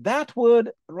that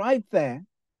word right there,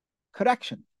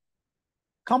 correction,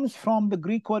 comes from the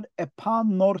Greek word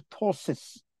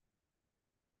epanorthosis.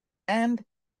 And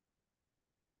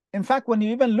in fact, when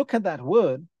you even look at that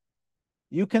word,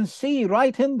 you can see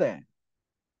right in there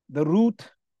the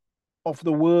root of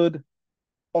the word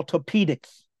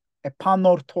orthopedics,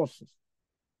 epanorthosis.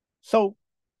 So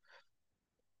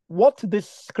what this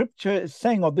scripture is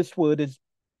saying, or this word, is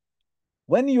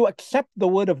when you accept the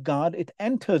word of God, it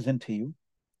enters into you.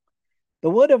 The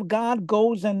word of God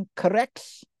goes and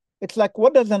corrects. It's like,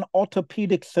 what does an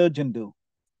orthopedic surgeon do?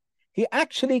 He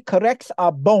actually corrects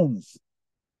our bones.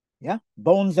 Yeah,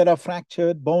 bones that are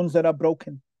fractured, bones that are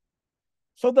broken.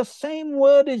 So the same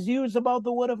word is used about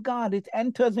the word of God. It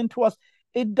enters into us.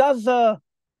 It does a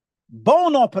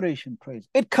bone operation, praise.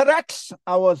 It corrects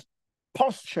our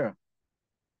posture,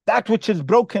 that which is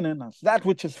broken in us, that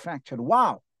which is fractured.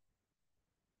 Wow.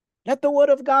 Let the word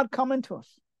of God come into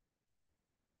us.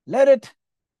 Let it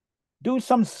do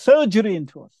some surgery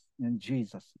into us in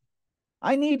Jesus.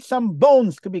 I need some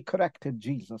bones to be corrected,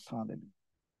 Jesus. Hallelujah.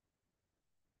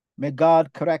 May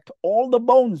God correct all the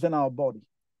bones in our body.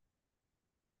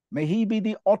 May he be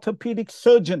the orthopedic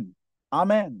surgeon.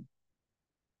 Amen.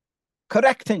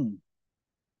 Correcting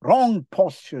wrong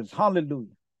postures.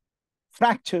 Hallelujah.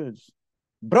 Fractures,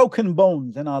 broken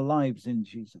bones in our lives in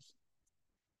Jesus.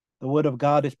 The word of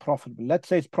God is profitable. Let's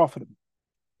say it's profitable,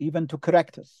 even to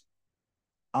correct us.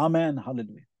 Amen.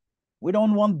 Hallelujah. We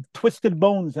don't want twisted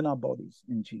bones in our bodies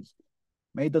in Jesus.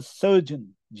 May the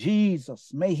surgeon,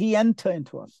 Jesus, may he enter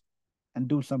into us and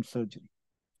do some surgery.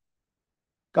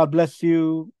 God bless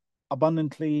you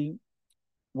abundantly.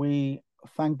 We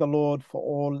thank the Lord for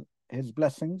all his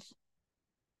blessings.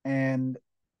 And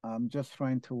I'm just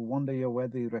trying to wonder here where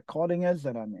the recording is,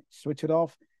 that I may switch it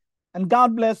off. And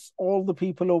God bless all the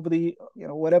people over the,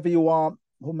 wherever you are,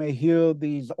 who may hear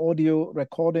these audio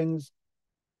recordings.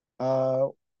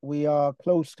 We are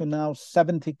close to now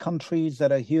 70 countries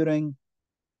that are hearing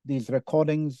these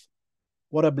recordings.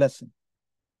 What a blessing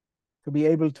to be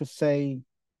able to say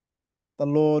the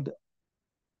Lord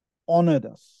honored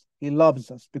us. He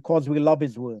loves us because we love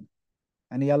his word.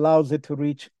 And he allows it to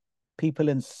reach people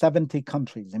in 70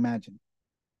 countries. Imagine.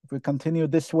 If we continue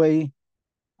this way,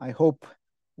 I hope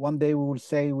one day we will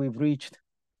say we've reached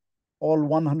all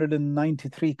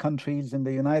 193 countries in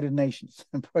the United Nations.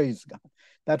 Praise God.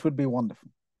 That would be wonderful.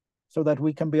 So that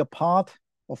we can be a part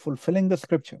of fulfilling the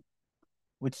scripture,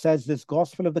 which says this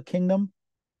gospel of the kingdom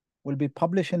will be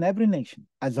published in every nation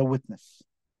as a witness.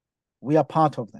 We are part of that.